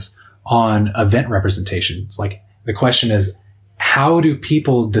neuroscience on event representations. Like the question is, how do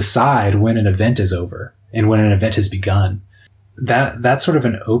people decide when an event is over and when an event has begun? That's sort of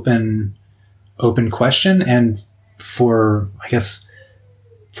an open question. And for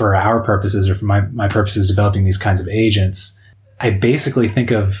our purposes, or for my purposes developing these kinds of agents, I basically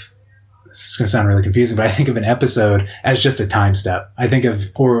think of, this is going to sound really confusing, but I think of an episode as just a time step. I think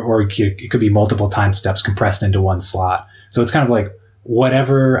of, or it could be multiple time steps compressed into one slot. So it's kind of like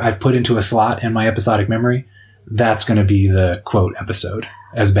whatever I've put into a slot in my episodic memory, that's going to be the quote episode,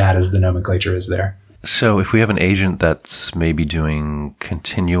 as bad as the nomenclature is there. So if we have an agent that's maybe doing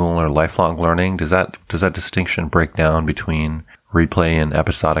continual or lifelong learning, does that distinction break down between replay and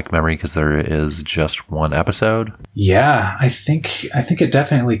episodic memory because there is just one episode? Yeah, I think it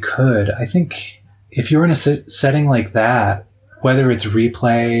definitely could. I think if you're in a setting like that, whether it's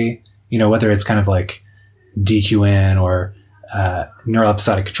replay, whether it's kind of like DQN or neural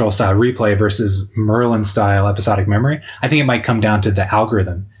episodic control style replay versus Merlin style episodic memory, I think it might come down to the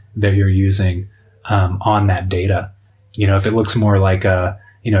algorithm that you're using on that data. If it looks more like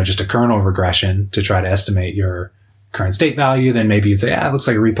just a kernel regression to try to estimate your current state value, then maybe you'd say, it looks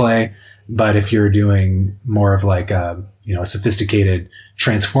like a replay. But if you're doing more of like a sophisticated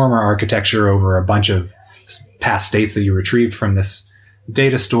transformer architecture over a bunch of past states that you retrieved from this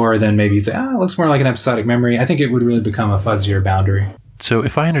data store, then maybe you'd say, it looks more like an episodic memory. I think it would really become a fuzzier boundary. So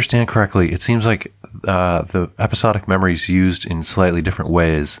if I understand correctly, it seems like the episodic memory is used in slightly different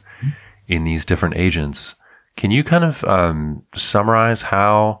ways in these different agents. Can you kind of summarize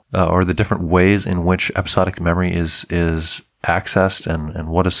how or the different ways in which episodic memory is accessed and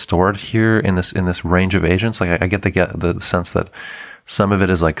what is stored here in this range of agents? Like I get the sense that some of it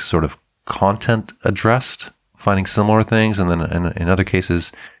is like sort of content addressed, finding similar things, and then in other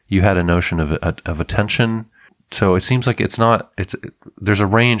cases you had a notion of attention. So it seems like there's a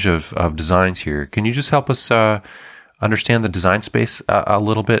range of designs here. Can you just help us understand the design space a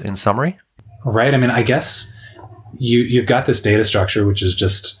little bit in summary? Right. I mean, I guess you've got this data structure, which is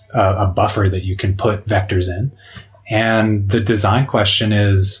just a buffer that you can put vectors in. And the design question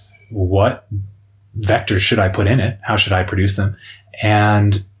is, what vectors should I put in it? How should I produce them?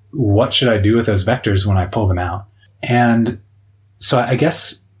 And what should I do with those vectors when I pull them out? And so I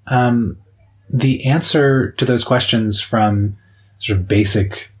guess the answer to those questions from sort of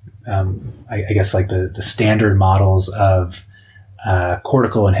basic, I guess like the standard models of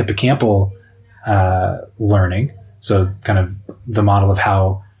cortical and hippocampal learning. So kind of the model of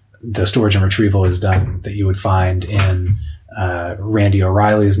how the storage and retrieval is done that you would find in Randy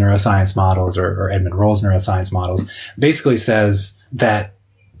O'Reilly's neuroscience models or Edmund Roll's neuroscience models, basically says that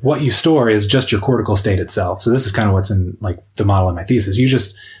what you store is just your cortical state itself. So this is kind of what's in like the model in my thesis. You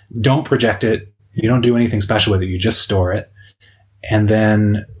just don't project it. You don't do anything special with it. You just store it. And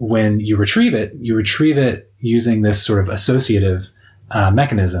then when you retrieve it using this sort of associative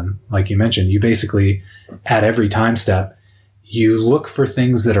mechanism, like you mentioned. You basically, at every time step, you look for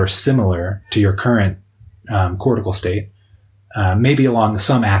things that are similar to your current cortical state, maybe along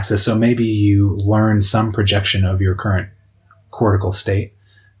some axis. So maybe you learn some projection of your current cortical state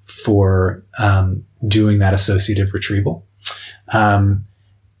for doing that associative retrieval. And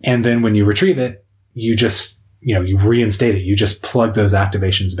then when you retrieve it, you just, you reinstate it. You just plug those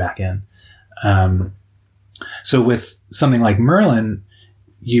activations back in. So with something like Merlin,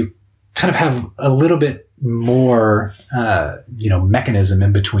 you kind of have a little bit more, mechanism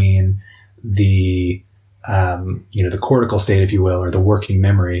in between the, the cortical state, if you will, or the working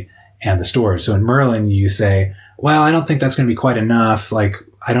memory and the storage. So in Merlin, you say, well, I don't think that's going to be quite enough. Like,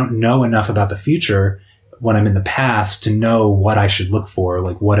 I don't know enough about the future when I'm in the past to know what I should look for.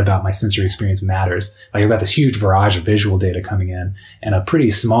 Like, what about my sensory experience matters? Like, I've got this huge barrage of visual data coming in and a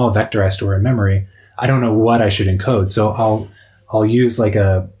pretty small vector I store in memory. I don't know what I should encode. So I'll use like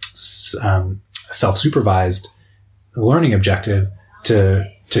a self-supervised learning objective to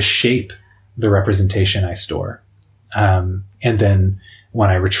shape the representation I store. And then when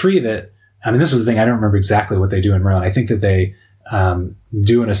I retrieve it, this was the thing, I don't remember exactly what they do in Merlin. I think that they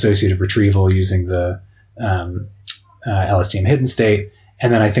do an associative retrieval using the LSTM hidden state.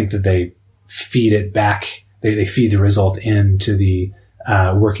 And then I think that they feed it back. They feed the result into the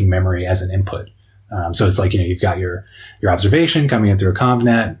working memory as an input. So it's like, you've got your observation coming in through a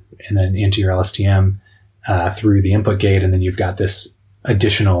ConvNet and then into your LSTM through the input gate. And then you've got this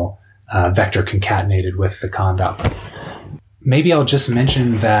additional vector concatenated with the conv output. Maybe I'll just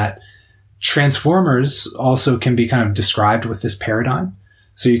mention that transformers also can be kind of described with this paradigm.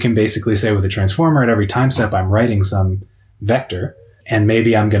 So you can basically say with a transformer, at every time step, I'm writing some vector, and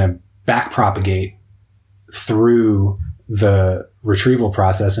maybe I'm going to back propagate through the retrieval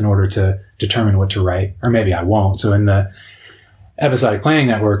process in order to determine what to write, or maybe I won't. So in the episodic planning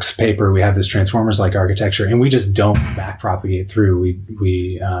networks paper, we have this transformers-like architecture, and we just don't back propagate through.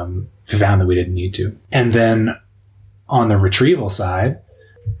 We found that we didn't need to. And then on the retrieval side,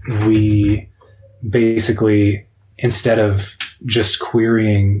 we basically, instead of just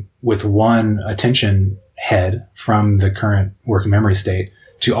querying with one attention head from the current working memory state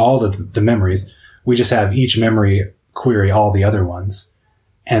to all the memories, we just have each memory query all the other ones.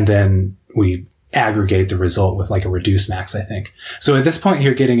 And then we aggregate the result with like a reduce max, I think. So at this point,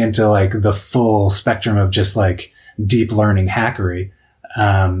 you're getting into like the full spectrum of just like deep learning hackery,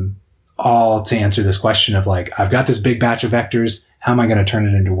 all to answer this question of like, I've got this big batch of vectors. How am I going to turn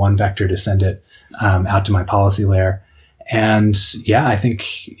it into one vector to send it out to my policy layer? And yeah, I think,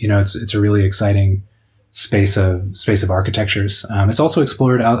 it's a really exciting space of architectures. It's also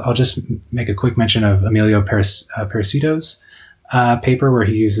explored. I'll just make a quick mention of Emilio Perecito's paper where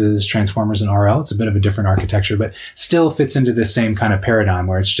he uses transformers and RL. It's a bit of a different architecture, but still fits into this same kind of paradigm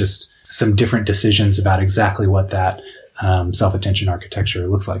where it's just some different decisions about exactly what that self-attention architecture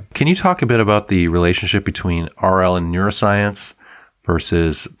looks like. Can you talk a bit about the relationship between RL and neuroscience?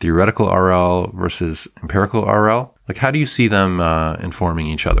 versus theoretical RL versus empirical RL? Like, how do you see them informing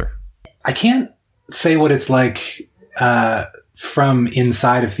each other? I can't say what it's like from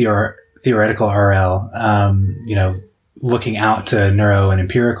inside of theoretical RL, looking out to neuro and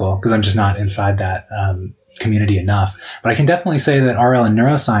empirical, because I'm just not inside that community enough. But I can definitely say that RL in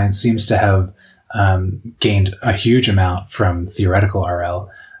neuroscience seems to have gained a huge amount from theoretical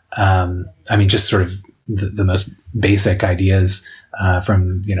RL. Just sort of the most basic ideas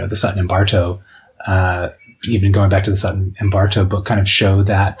from the Sutton and Bartow, even going back to the Sutton and Bartow book, kind of show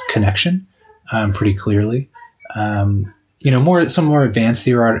that connection pretty clearly. Some more advanced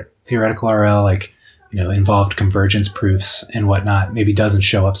theoretical RL, like involved convergence proofs and whatnot, maybe doesn't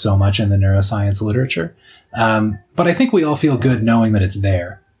show up so much in the neuroscience literature. But I think we all feel good knowing that it's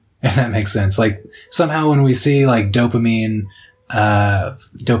there, if that makes sense. Like somehow when we see like dopamine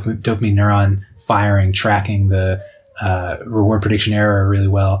neuron firing, tracking the reward prediction error really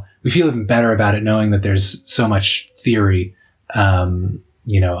well, we feel even better about it knowing that there's so much theory,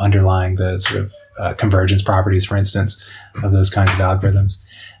 underlying the sort of convergence properties, for instance, of those kinds of algorithms.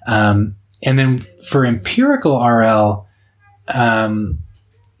 And then for empirical RL,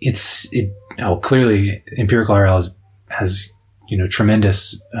 clearly empirical RL has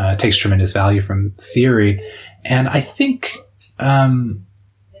takes tremendous value from theory. And I think,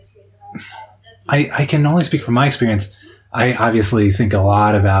 I can only speak from my experience. I obviously think a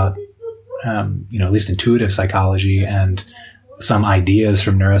lot about, at least intuitive psychology and some ideas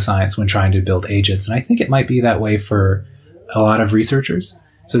from neuroscience when trying to build agents. And I think it might be that way for a lot of researchers.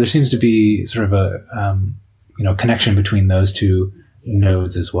 So there seems to be sort of a, connection between those two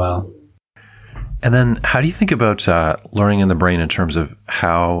nodes as well. And then how do you think about learning in the brain in terms of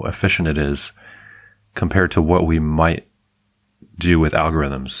how efficient it is compared to what we might do with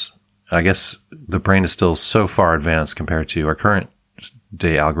algorithms? I guess the brain is still so far advanced compared to our current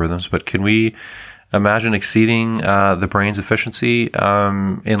day algorithms, but can we imagine exceeding the brain's efficiency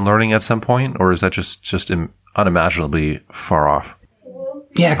in learning at some point, or is that just unimaginably far off?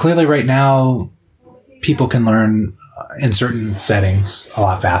 Yeah, clearly right now people can learn in certain settings a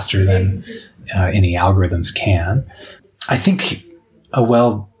lot faster than any algorithms can. I think a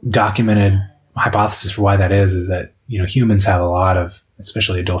well-documented hypothesis for why that is that, humans have a lot of,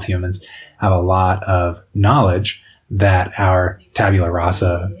 especially adult humans, have a lot of knowledge that our tabula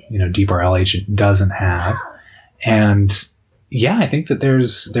rasa, deep RL agent doesn't have. And yeah, I think that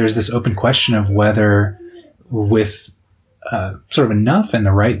there's this open question of whether with sort of enough and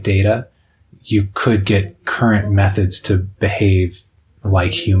the right data, you could get current methods to behave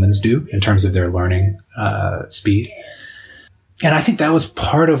like humans do in terms of their learning speed. And I think that was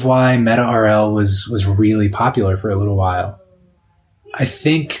part of why MetaRL was really popular for a little while. I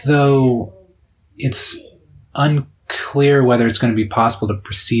think, though, it's unclear whether it's going to be possible to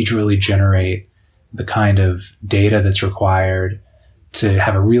procedurally generate the kind of data that's required to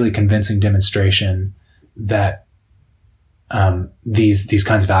have a really convincing demonstration that these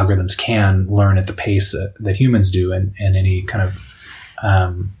kinds of algorithms can learn at the pace that humans do in any kind of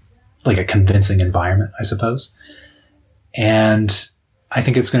like a convincing environment, I suppose. And I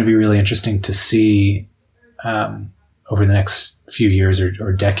think it's going to be really interesting to see over the next few years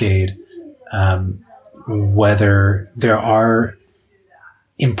or decade whether there are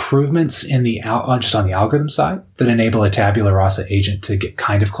improvements in just on the algorithm side that enable a tabula rasa agent to get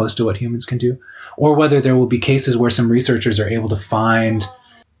kind of close to what humans can do, or whether there will be cases where some researchers are able to find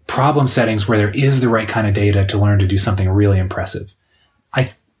problem settings where there is the right kind of data to learn to do something really impressive.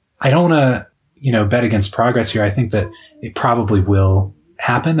 I don't want to, bet against progress here. I think that it probably will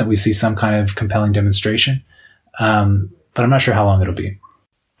happen, that we see some kind of compelling demonstration. But I'm not sure how long it'll be.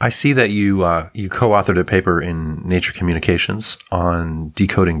 I see that you co-authored a paper in Nature Communications on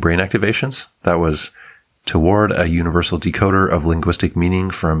decoding brain activations. That was Toward a Universal Decoder of Linguistic Meaning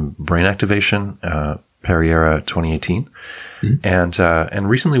from Brain Activation, Perriera 2018. Mm-hmm. And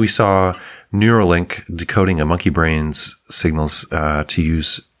recently we saw Neuralink decoding a monkey brain's signals to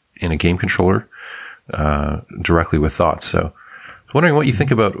use in a game controller directly with thoughts. So I was wondering what you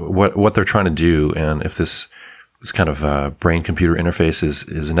think about what they're trying to do, and if this kind of brain-computer interface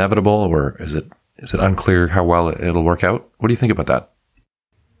is inevitable, or is it unclear how well it'll work out? What do you think about that?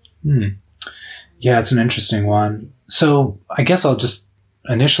 Yeah, it's an interesting one. So I guess I'll just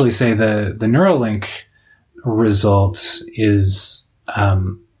initially say the Neuralink result is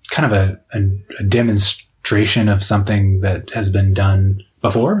kind of a demonstration of something that has been done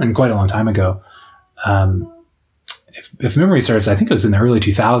before and quite a long time ago. If memory serves, I think it was in the early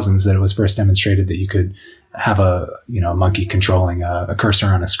 2000s that it was first demonstrated that you could have a monkey controlling a cursor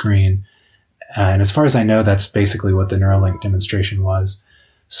on a screen. And as far as I know, that's basically what the Neuralink demonstration was.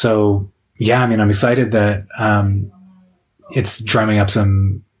 So yeah, I mean, I'm excited that it's drumming up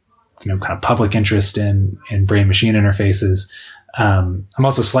some, kind of public interest in brain-machine interfaces. I'm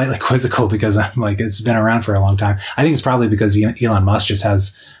also slightly quizzical because I'm like, it's been around for a long time. I think it's probably because Elon Musk just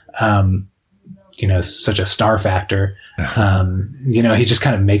has, such a star factor. He just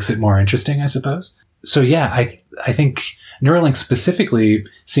kind of makes it more interesting, I suppose. So yeah, I think Neuralink specifically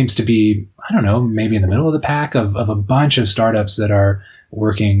seems to be, I don't know, maybe in the middle of the pack of a bunch of startups that are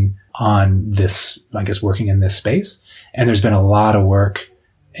working on this, I guess, working in this space. And there's been a lot of work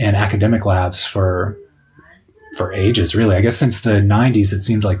in academic labs for ages, really. I guess since the 90s, it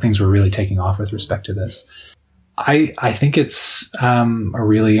seemed like things were really taking off with respect to this. I think it's a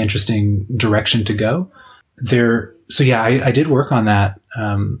really interesting direction to go there. So yeah, I did work on that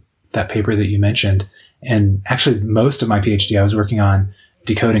paper that you mentioned. And actually most of my PhD, I was working on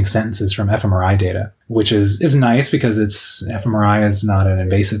decoding sentences from fMRI data, which is nice because fMRI is not an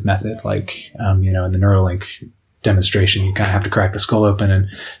invasive method. Like, in the Neuralink demonstration, you kind of have to crack the skull open and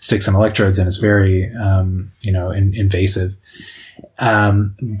stick some electrodes in. It's very, invasive.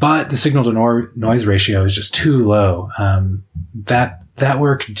 But the signal to noise ratio is just too low. That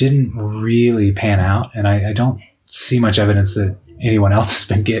work didn't really pan out. And I don't see much evidence that anyone else has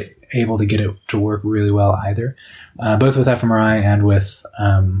been able to get it to work really well either. Both with fMRI and with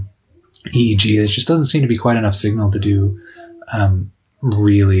EEG, there just doesn't seem to be quite enough signal to do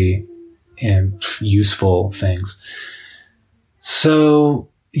really useful things. So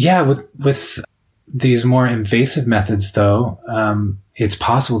yeah, with these more invasive methods, though, it's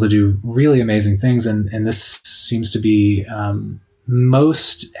possible to do really amazing things, and this seems to be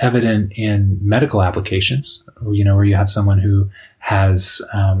most evident in medical applications. Where you have someone who has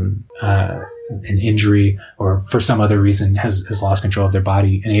an injury or for some other reason has lost control of their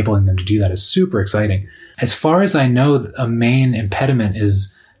body. Enabling them to do that is super exciting. As far as I know, a main impediment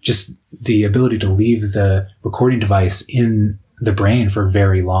is just the ability to leave the recording device in the brain for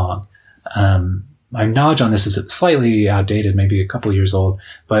very long. My knowledge on this is slightly outdated, maybe a couple years old,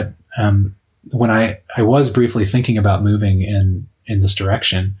 but when I was briefly thinking about moving in this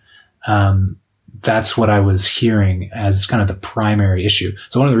direction, that's what I was hearing as kind of the primary issue.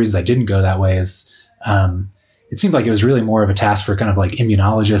 So one of the reasons I didn't go that way is it seemed like it was really more of a task for kind of like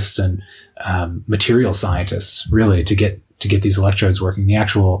immunologists and material scientists, really, to get these electrodes working. The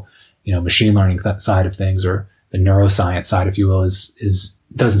actual machine learning side of things, or the neuroscience side, if you will, is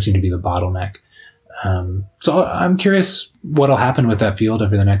doesn't seem to be the bottleneck. So I'm curious what'll happen with that field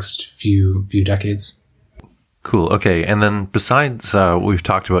over the next few decades. Cool. Okay. And then besides what we've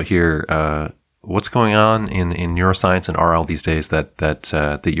talked about here, what's going on in neuroscience and RL these days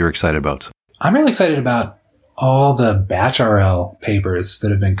that you're excited about? I'm really excited about all the batch RL papers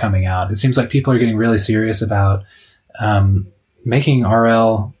that have been coming out. It seems like people are getting really serious about making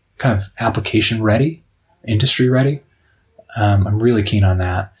RL kind of application ready, industry ready. I'm really keen on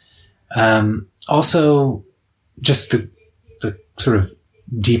that. Also, just the sort of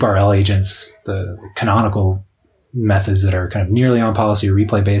deep RL agents, the canonical methods that are kind of nearly on policy or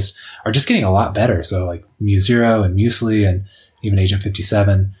replay based, are just getting a lot better. So like mu0 and Muesli and even Agent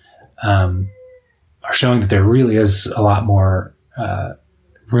 57 are showing that there really is a lot more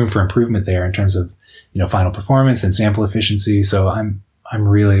room for improvement there in terms of final performance and sample efficiency. So I'm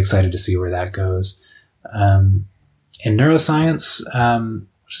really excited to see where that goes. In neuroscience,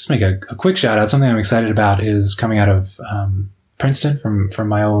 just make a quick shout out. Something I'm excited about is coming out of Princeton from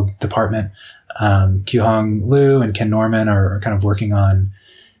my old department. Qiuhong Liu and Ken Norman are kind of working on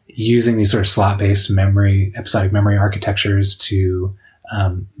using these sort of slot-based episodic memory architectures to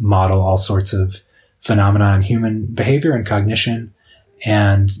model all sorts of phenomena in human behavior and cognition.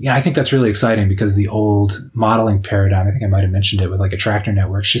 And I think that's really exciting because the old modeling paradigm, I think I might have mentioned it with like attractor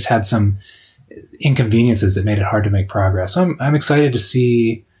networks, just had some inconveniences that made it hard to make progress. So I'm excited to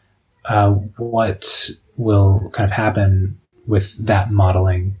see what will kind of happen with that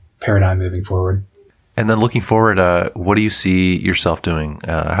modeling paradigm moving forward. And then looking forward, what do you see yourself doing?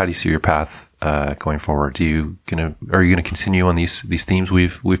 How do you see your path going forward? Are you gonna continue on these themes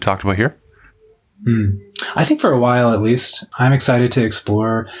we've talked about here? I think for a while at least. I'm excited to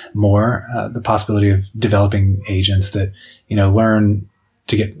explore more the possibility of developing agents that learn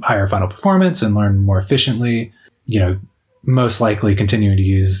to get higher final performance and learn more efficiently. Most likely continuing to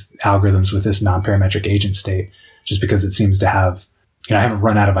use algorithms with this non-parametric agent state, just because it seems to have. I haven't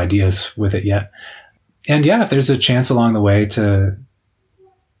run out of ideas with it yet. And if there's a chance along the way to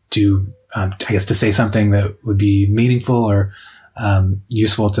do, to say something that would be meaningful or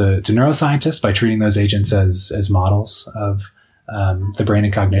useful to neuroscientists by treating those agents as models of the brain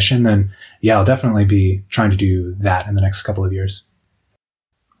and cognition, then yeah, I'll definitely be trying to do that in the next couple of years.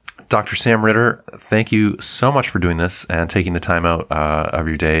 Dr. Sam Ritter, thank you so much for doing this and taking the time out of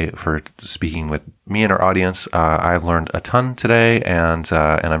your day for speaking with me and our audience. I've learned a ton today, and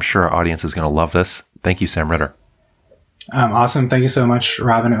I'm sure our audience is going to love this. Thank you, Sam Ritter. Awesome. Thank you so much,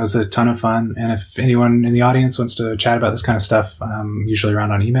 Robin. It was a ton of fun. And if anyone in the audience wants to chat about this kind of stuff, I'm usually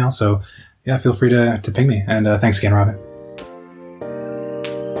around on email. So yeah, feel free to ping me. And thanks again, Robin.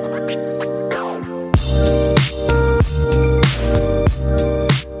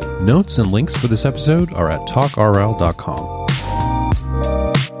 Notes and links for this episode are at talkrl.com.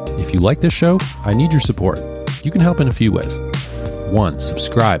 If you like this show, I need your support. You can help in a few ways. 1,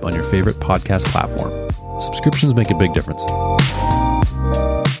 subscribe on your favorite podcast platform. Subscriptions make a big difference.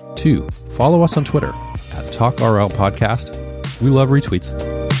 2, follow us on Twitter at TalkRLPodcast. We love retweets.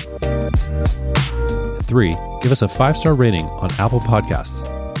 3, give us a 5-star rating on Apple Podcasts.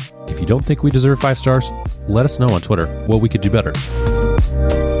 If you don't think we deserve 5 stars, let us know on Twitter what we could do better.